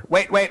cheaper.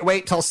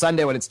 Wait till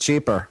Sunday when it's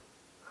cheaper.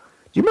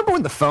 Do you remember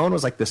when the phone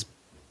was like this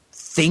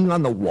thing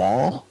on the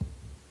wall?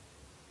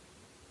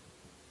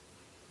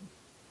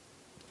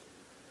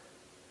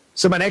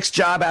 So my next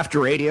job after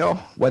radio,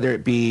 whether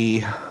it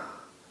be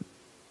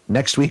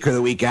next week or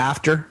the week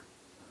after,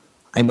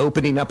 I'm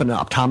opening up an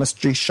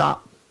optometrist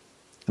shop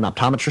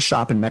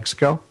in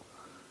Mexico.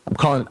 I'm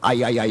calling it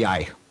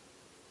Ay.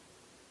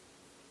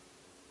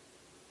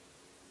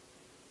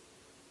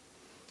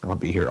 I'll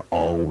be here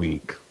all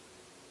week.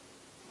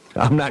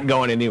 I'm not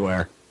going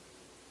anywhere.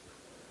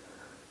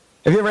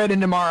 Have you ever had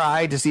an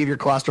MRI to see if you're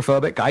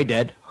claustrophobic? I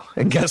did.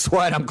 And guess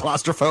what? I'm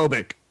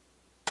claustrophobic.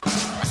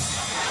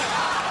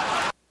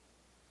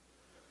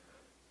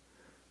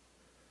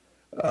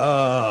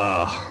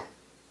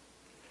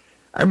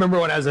 I I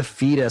remember when I was a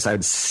fetus, I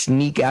would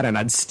sneak out and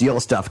I'd steal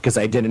stuff because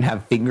I didn't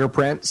have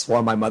fingerprints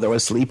while my mother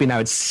was sleeping. I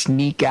would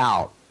sneak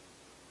out.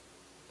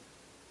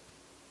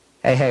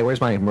 Hey, where's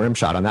my rim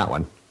shot on that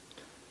one?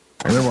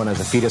 I remember when I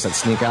was a fetus, I'd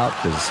sneak out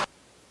because...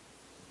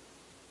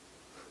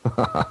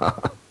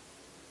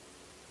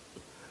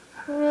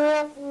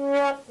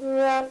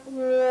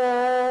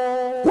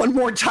 One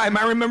more time.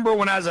 I remember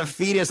when I was a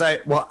fetus,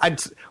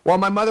 while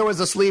my mother was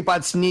asleep,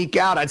 I'd sneak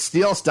out. I'd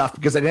steal stuff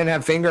because I didn't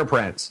have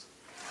fingerprints.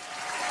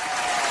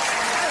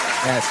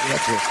 Yes,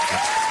 that's it.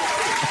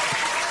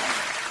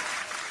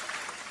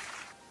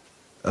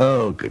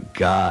 Oh, good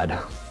God.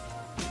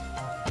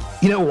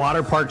 You know,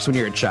 water parks when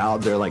you're a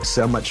child, they're like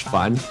so much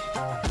fun.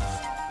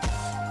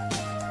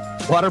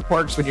 Water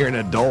parks when you're an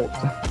adult,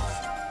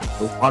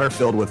 the water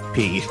filled with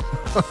pee.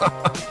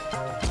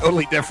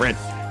 Totally different.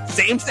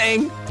 Same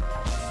thing,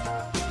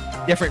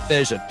 different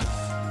vision.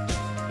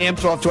 AM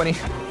 1220.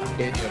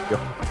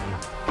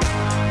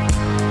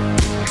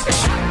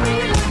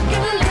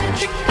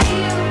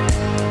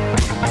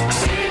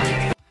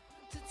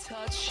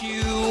 Touch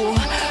you,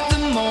 the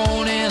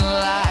morning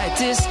light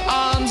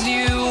disarms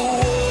you.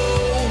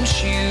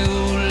 Won't you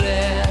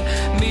let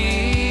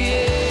me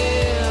in?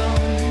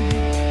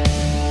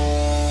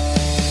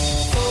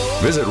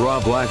 Visit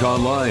Rob Black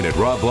online at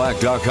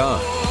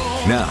robblack.com.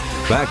 Now,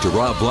 back to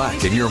Rob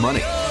Black and Your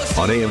Money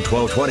on AM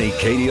 1220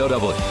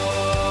 KDOW.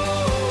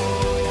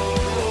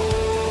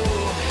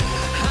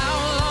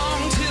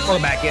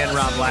 Welcome back in,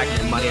 Rob Black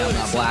and Your Money. I'm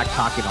Rob Black,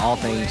 talking all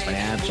things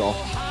financial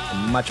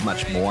and much,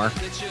 much more.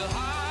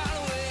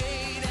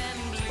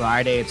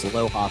 Friday, it's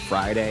Aloha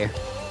Friday.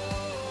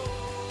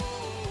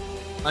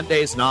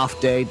 Monday's an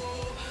off day.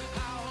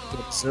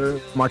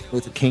 Observe Martin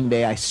Luther King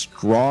Day. I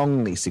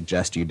strongly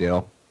suggest you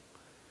do.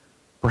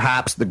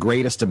 Perhaps the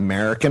greatest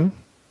American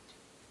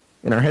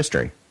in our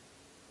history.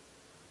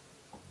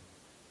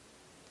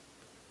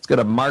 Let's go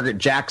to Margaret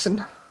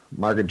Jackson.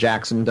 Margaret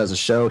Jackson does a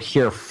show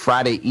here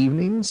Friday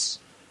evenings.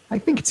 I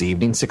think it's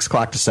evening, 6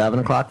 o'clock to 7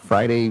 o'clock.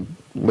 Friday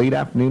late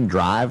afternoon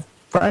drive.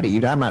 Friday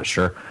evening, I'm not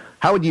sure.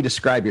 How would you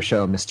describe your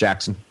show, Miss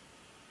Jackson?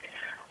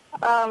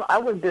 I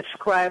would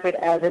describe it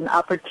as an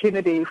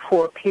opportunity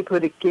for people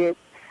to get,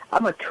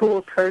 I'm a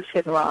tool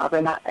person, Rob,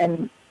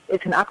 and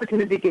it's an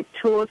opportunity to get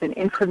tools and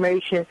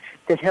information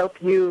to help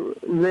you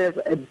live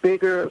a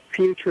bigger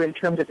future in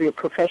terms of your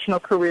professional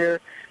career,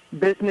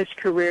 business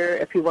career,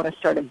 if you want to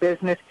start a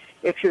business,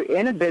 if you're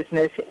in a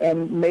business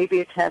and maybe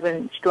it's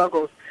having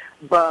struggles,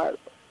 but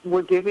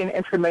we're giving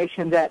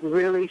information that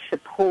really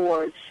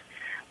supports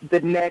the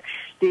next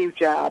Steve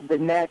Jobs, the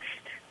next,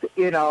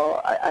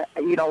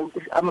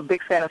 I'm a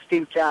big fan of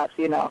Steve Jobs.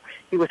 He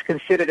was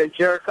considered a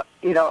jerk,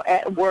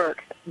 at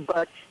work,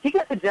 but he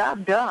got the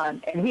job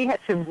done, and he had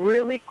some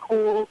really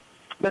cool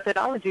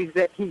methodologies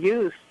that he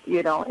used,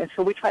 and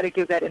so we try to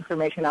give that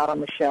information out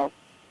on the show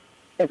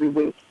every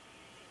week.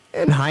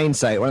 In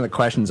hindsight, one of the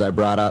questions I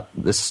brought up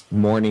this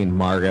morning,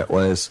 Margaret,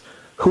 was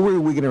who are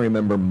we going to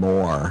remember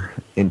more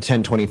in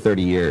 10, 20,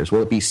 30 years?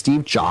 Will it be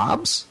Steve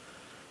Jobs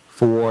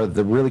for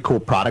the really cool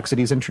products that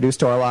he's introduced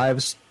to our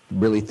lives,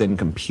 really thin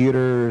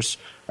computers,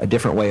 a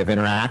different way of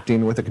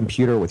interacting with a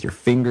computer with your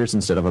fingers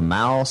instead of a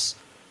mouse?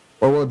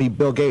 Or will it be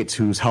Bill Gates,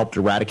 who's helped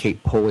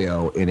eradicate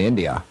polio in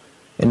India?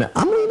 And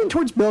I'm leaning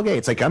towards Bill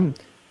Gates. I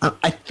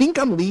think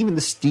I'm leaving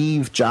the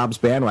Steve Jobs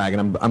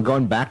bandwagon. I'm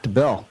going back to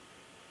Bill.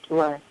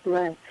 Right.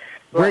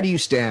 Where do you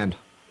stand?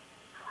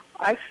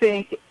 I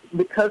think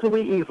because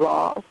we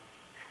evolve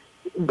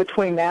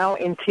between now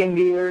and 10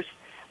 years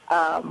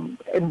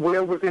and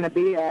where we're going to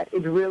be at,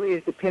 it really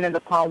is dependent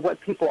upon what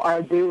people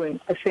are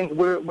doing. I think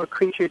we're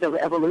creatures of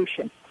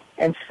evolution.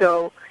 And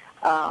so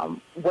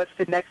what's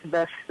the next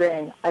best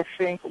thing? I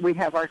think we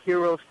have our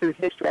heroes through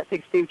history. I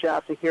think Steve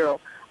Jobs is a hero.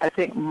 I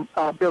think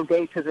Bill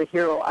Gates is a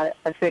hero. I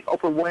think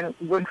Oprah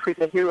Winfrey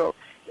is a hero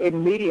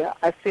in media.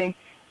 I think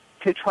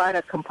to try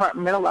to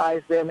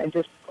compartmentalize them and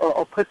just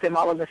or put them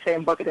all in the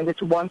same bucket and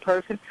it's one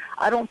person,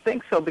 I don't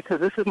think so, because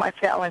this is my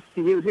challenge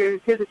to you.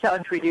 Here's a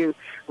challenge for you,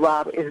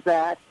 Rob, is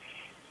that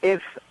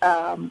if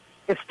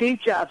Steve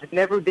Jobs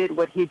never did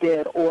what he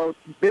did or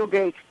Bill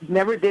Gates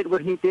never did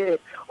what he did,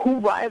 who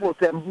rivals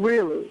them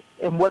really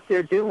in what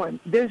they're doing?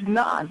 There's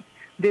none.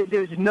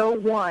 There's no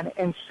one.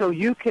 And so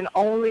the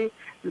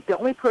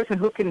only person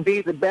who can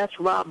be the best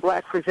Rob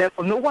Black, for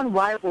example, no one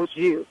rivals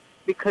you.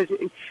 Because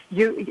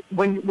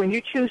when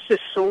you choose to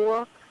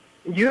soar,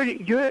 you're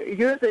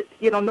the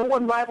no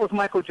one rivals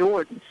Michael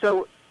Jordan.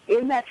 So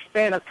in that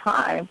span of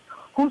time,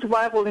 who's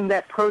rivaling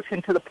that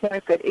person to the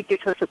point that it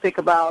gets us to think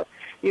about,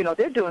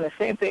 they're doing the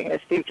same thing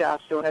as Steve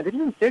Jobs doing,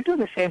 and they're doing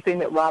the same thing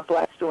that Rob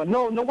Black's doing.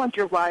 No one's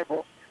your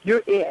rival.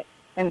 You're it.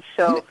 And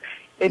so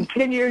in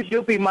 10 years,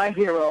 you'll be my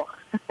hero.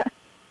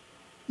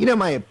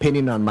 My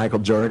opinion on Michael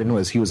Jordan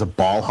was he was a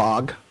ball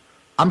hog.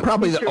 I'm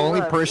probably the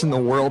only person in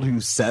the world who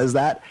says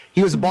that.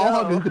 He was a ball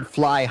hog who could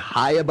fly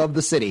high above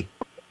the city,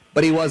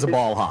 but he was a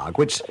ball hog,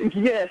 which...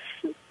 Yes.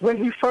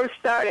 when he first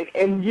started,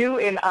 and you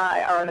and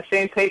I are on the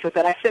same page with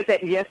that. I said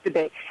that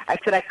yesterday. I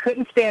said I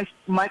couldn't stand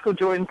Michael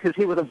Jordan because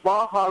he was a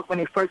ball hog when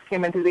he first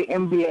came into the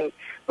NBA.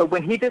 But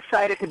when he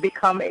decided to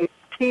become a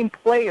team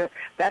player,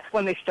 that's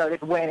when they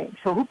started winning.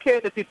 So who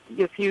cares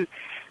if you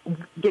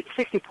get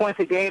 60 points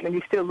a game and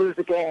you still lose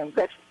the game?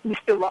 You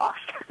still lost.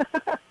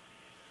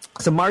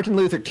 So Martin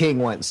Luther King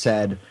once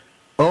said,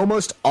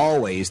 almost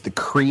always the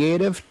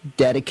creative,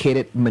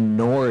 dedicated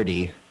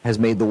minority has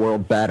made the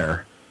world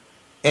better.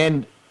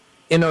 And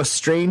in a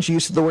strange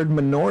use of the word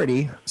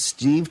minority,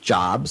 Steve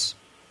Jobs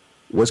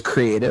was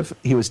creative.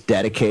 He was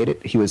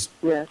dedicated. He was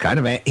kind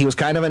of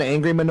an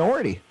angry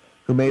minority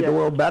who made the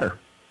world better.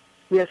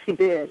 Yes, he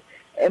did.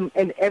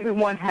 And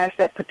everyone has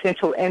that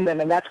potential in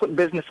them, and that's what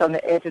Business on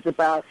the Edge is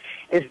about,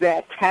 is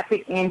that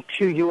tapping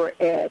into your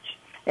edge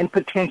and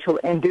potential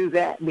and do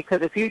that.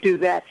 Because if you do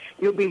that,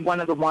 you'll be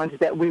one of the ones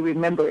that we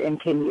remember in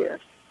 10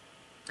 years.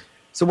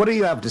 So what do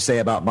you have to say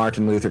about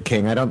Martin Luther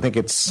King? I don't think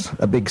it's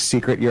a big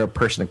secret. You're a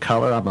person of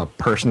color. I'm a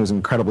person who's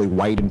incredibly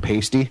white and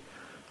pasty.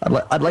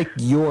 I'd like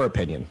your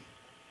opinion.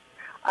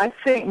 I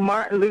think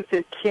Martin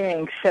Luther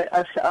King set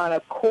us on a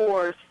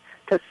course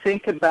to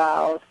think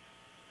about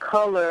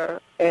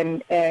color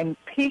and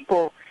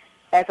people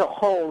as a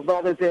whole,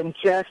 rather than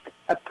just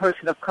a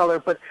person of color,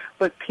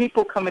 but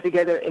people coming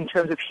together in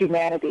terms of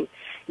humanity.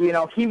 You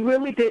know, he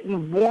really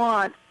didn't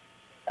want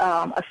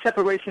a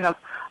separation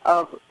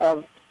of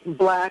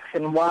blacks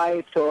and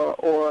whites,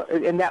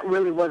 and that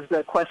really was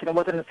the question. It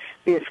wasn't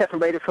being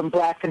separated from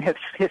blacks and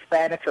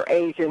Hispanics or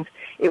Asians.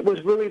 It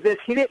was really this.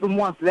 He didn't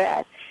want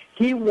that.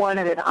 He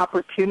wanted an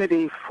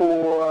opportunity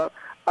for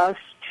us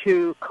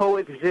to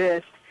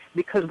coexist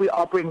because we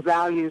all bring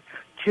value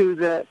to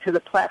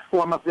the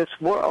platform of this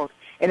world.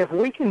 And if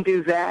we can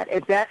do that,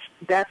 if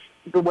that's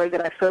the way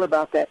that I feel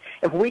about that,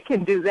 if we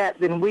can do that,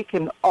 then we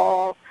can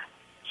all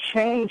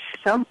change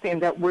something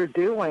that we're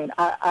doing.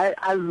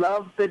 I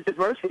love the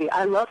diversity.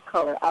 I love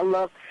color. I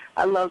love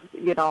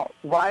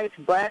whites,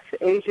 blacks,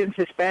 Asians,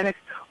 Hispanics.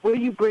 What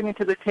are you bringing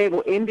to the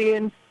table?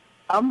 Indians?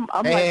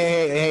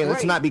 Hey,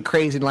 let's not be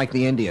crazy like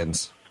the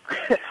Indians.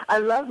 I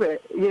love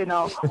it,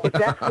 but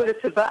that's what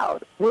it's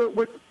about.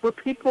 We're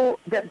people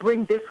that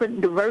bring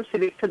different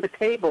diversity to the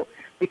table,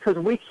 because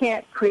we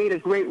can't create a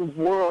great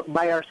world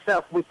by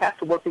ourselves. We have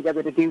to work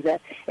together to do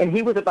that. And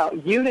he was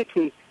about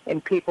unity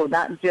in people,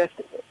 not just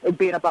it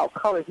being about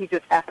color. He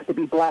just happened to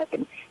be black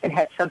and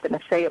had something to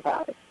say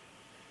about it.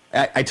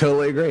 I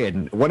totally agree.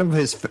 And one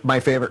of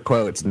my favorite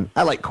quotes, and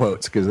I like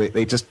quotes because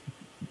they just,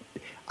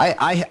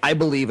 I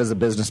believe as a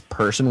business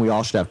person, we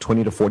all should have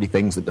 20 to 40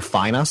 things that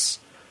define us.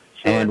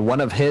 Sure. And one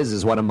of his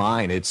is one of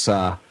mine. It's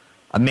a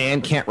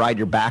man can't ride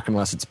your back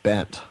unless it's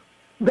bent.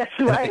 That's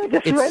right.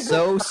 It's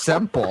so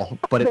simple,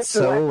 but it's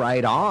so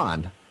right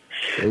on.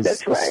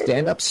 That's right.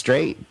 Stand up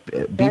straight.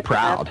 Be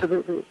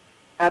proud.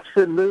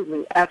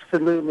 Absolutely.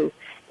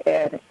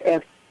 And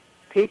if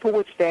people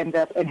would stand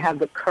up and have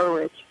the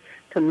courage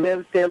to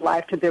live their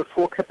life to their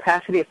full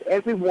capacity, if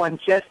everyone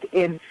just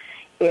in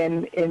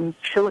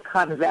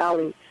Silicon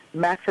Valley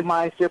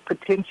maximized their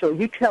potential,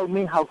 you tell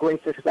me how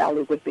great this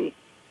valley would be.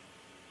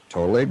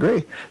 Totally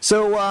agree.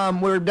 So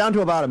we're down to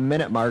about a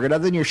minute, Margaret.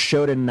 Other than your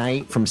show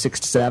tonight from 6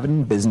 to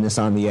 7, Business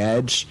on the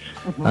Edge,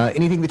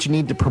 anything that you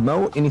need to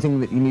promote,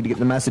 anything that you need to get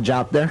the message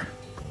out there?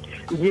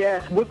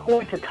 Yes, we're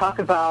going to talk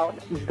about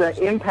the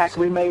impact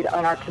we made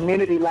on our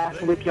community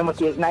last weekend with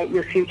the Ignite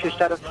Your Future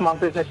Startup Small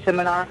Business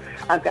Seminar.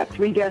 I've got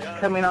 3 guests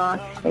coming on,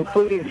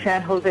 including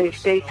San Jose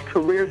State's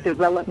Career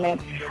Development,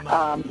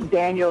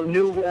 Daniel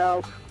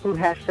Newell, who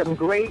has some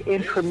great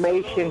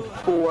information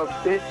for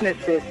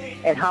businesses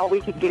and how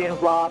we can get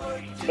involved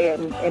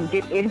and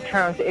get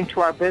interns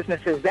into our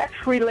businesses. That's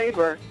free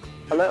labor.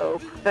 Hello.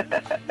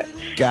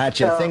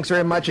 Gotcha. So, thanks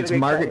very much. It's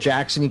Margaret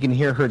Jackson. You can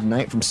hear her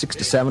tonight from 6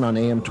 to 7 on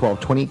AM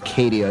 1220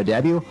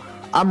 KDOW.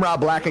 I'm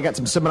Rob Black. I got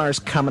some seminars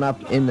coming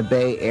up in the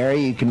Bay Area.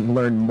 You can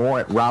learn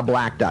more at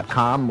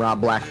robblack.com,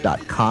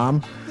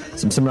 robblack.com.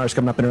 Some seminars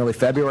coming up in early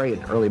February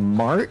and early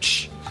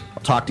March.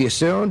 I'll talk to you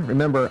soon.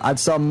 Remember, I'd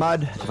sell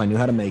mud if I knew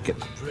how to make it.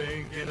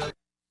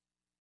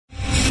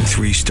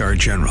 3-star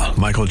General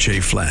Michael J.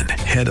 Flynn,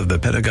 head of the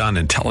Pentagon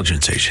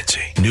Intelligence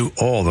Agency, knew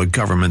all the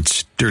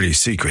government's dirty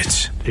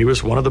secrets. He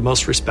was one of the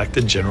most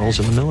respected generals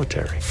in the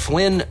military.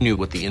 Flynn knew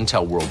what the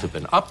intel world had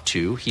been up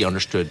to. He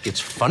understood its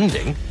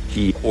funding.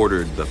 He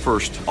ordered the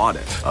first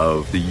audit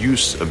of the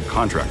use of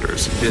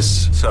contractors.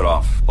 This set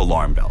off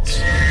alarm bells.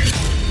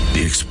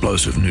 The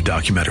explosive new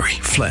documentary,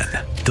 Flynn,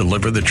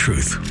 Deliver the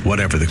Truth,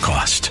 Whatever the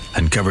Cost,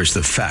 uncovers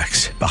the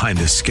facts behind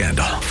this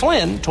scandal.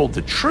 Flynn told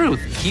the truth.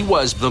 He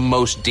was the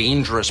most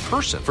dangerous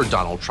person for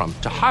Donald Trump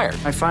to hire.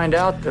 I find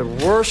out the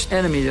worst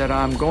enemy that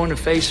I'm going to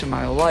face in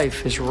my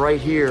life is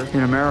right here in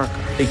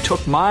America. They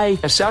took my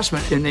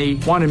assessment and they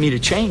wanted me to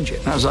change it.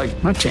 And I was like,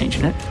 I'm not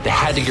changing it. They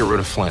had to get rid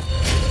of Flynn.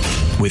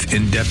 With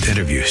in-depth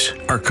interviews,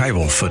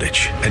 archival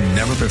footage, and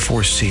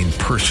never-before-seen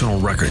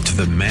personal records of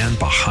the man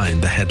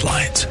behind the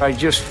headlines. I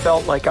just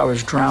felt like I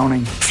was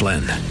drowning.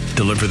 Flynn,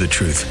 Deliver the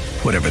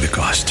Truth, Whatever the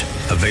Cost.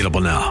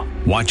 Available now.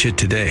 Watch it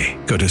today.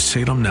 Go to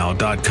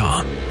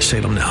salemnow.com.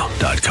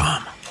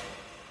 salemnow.com.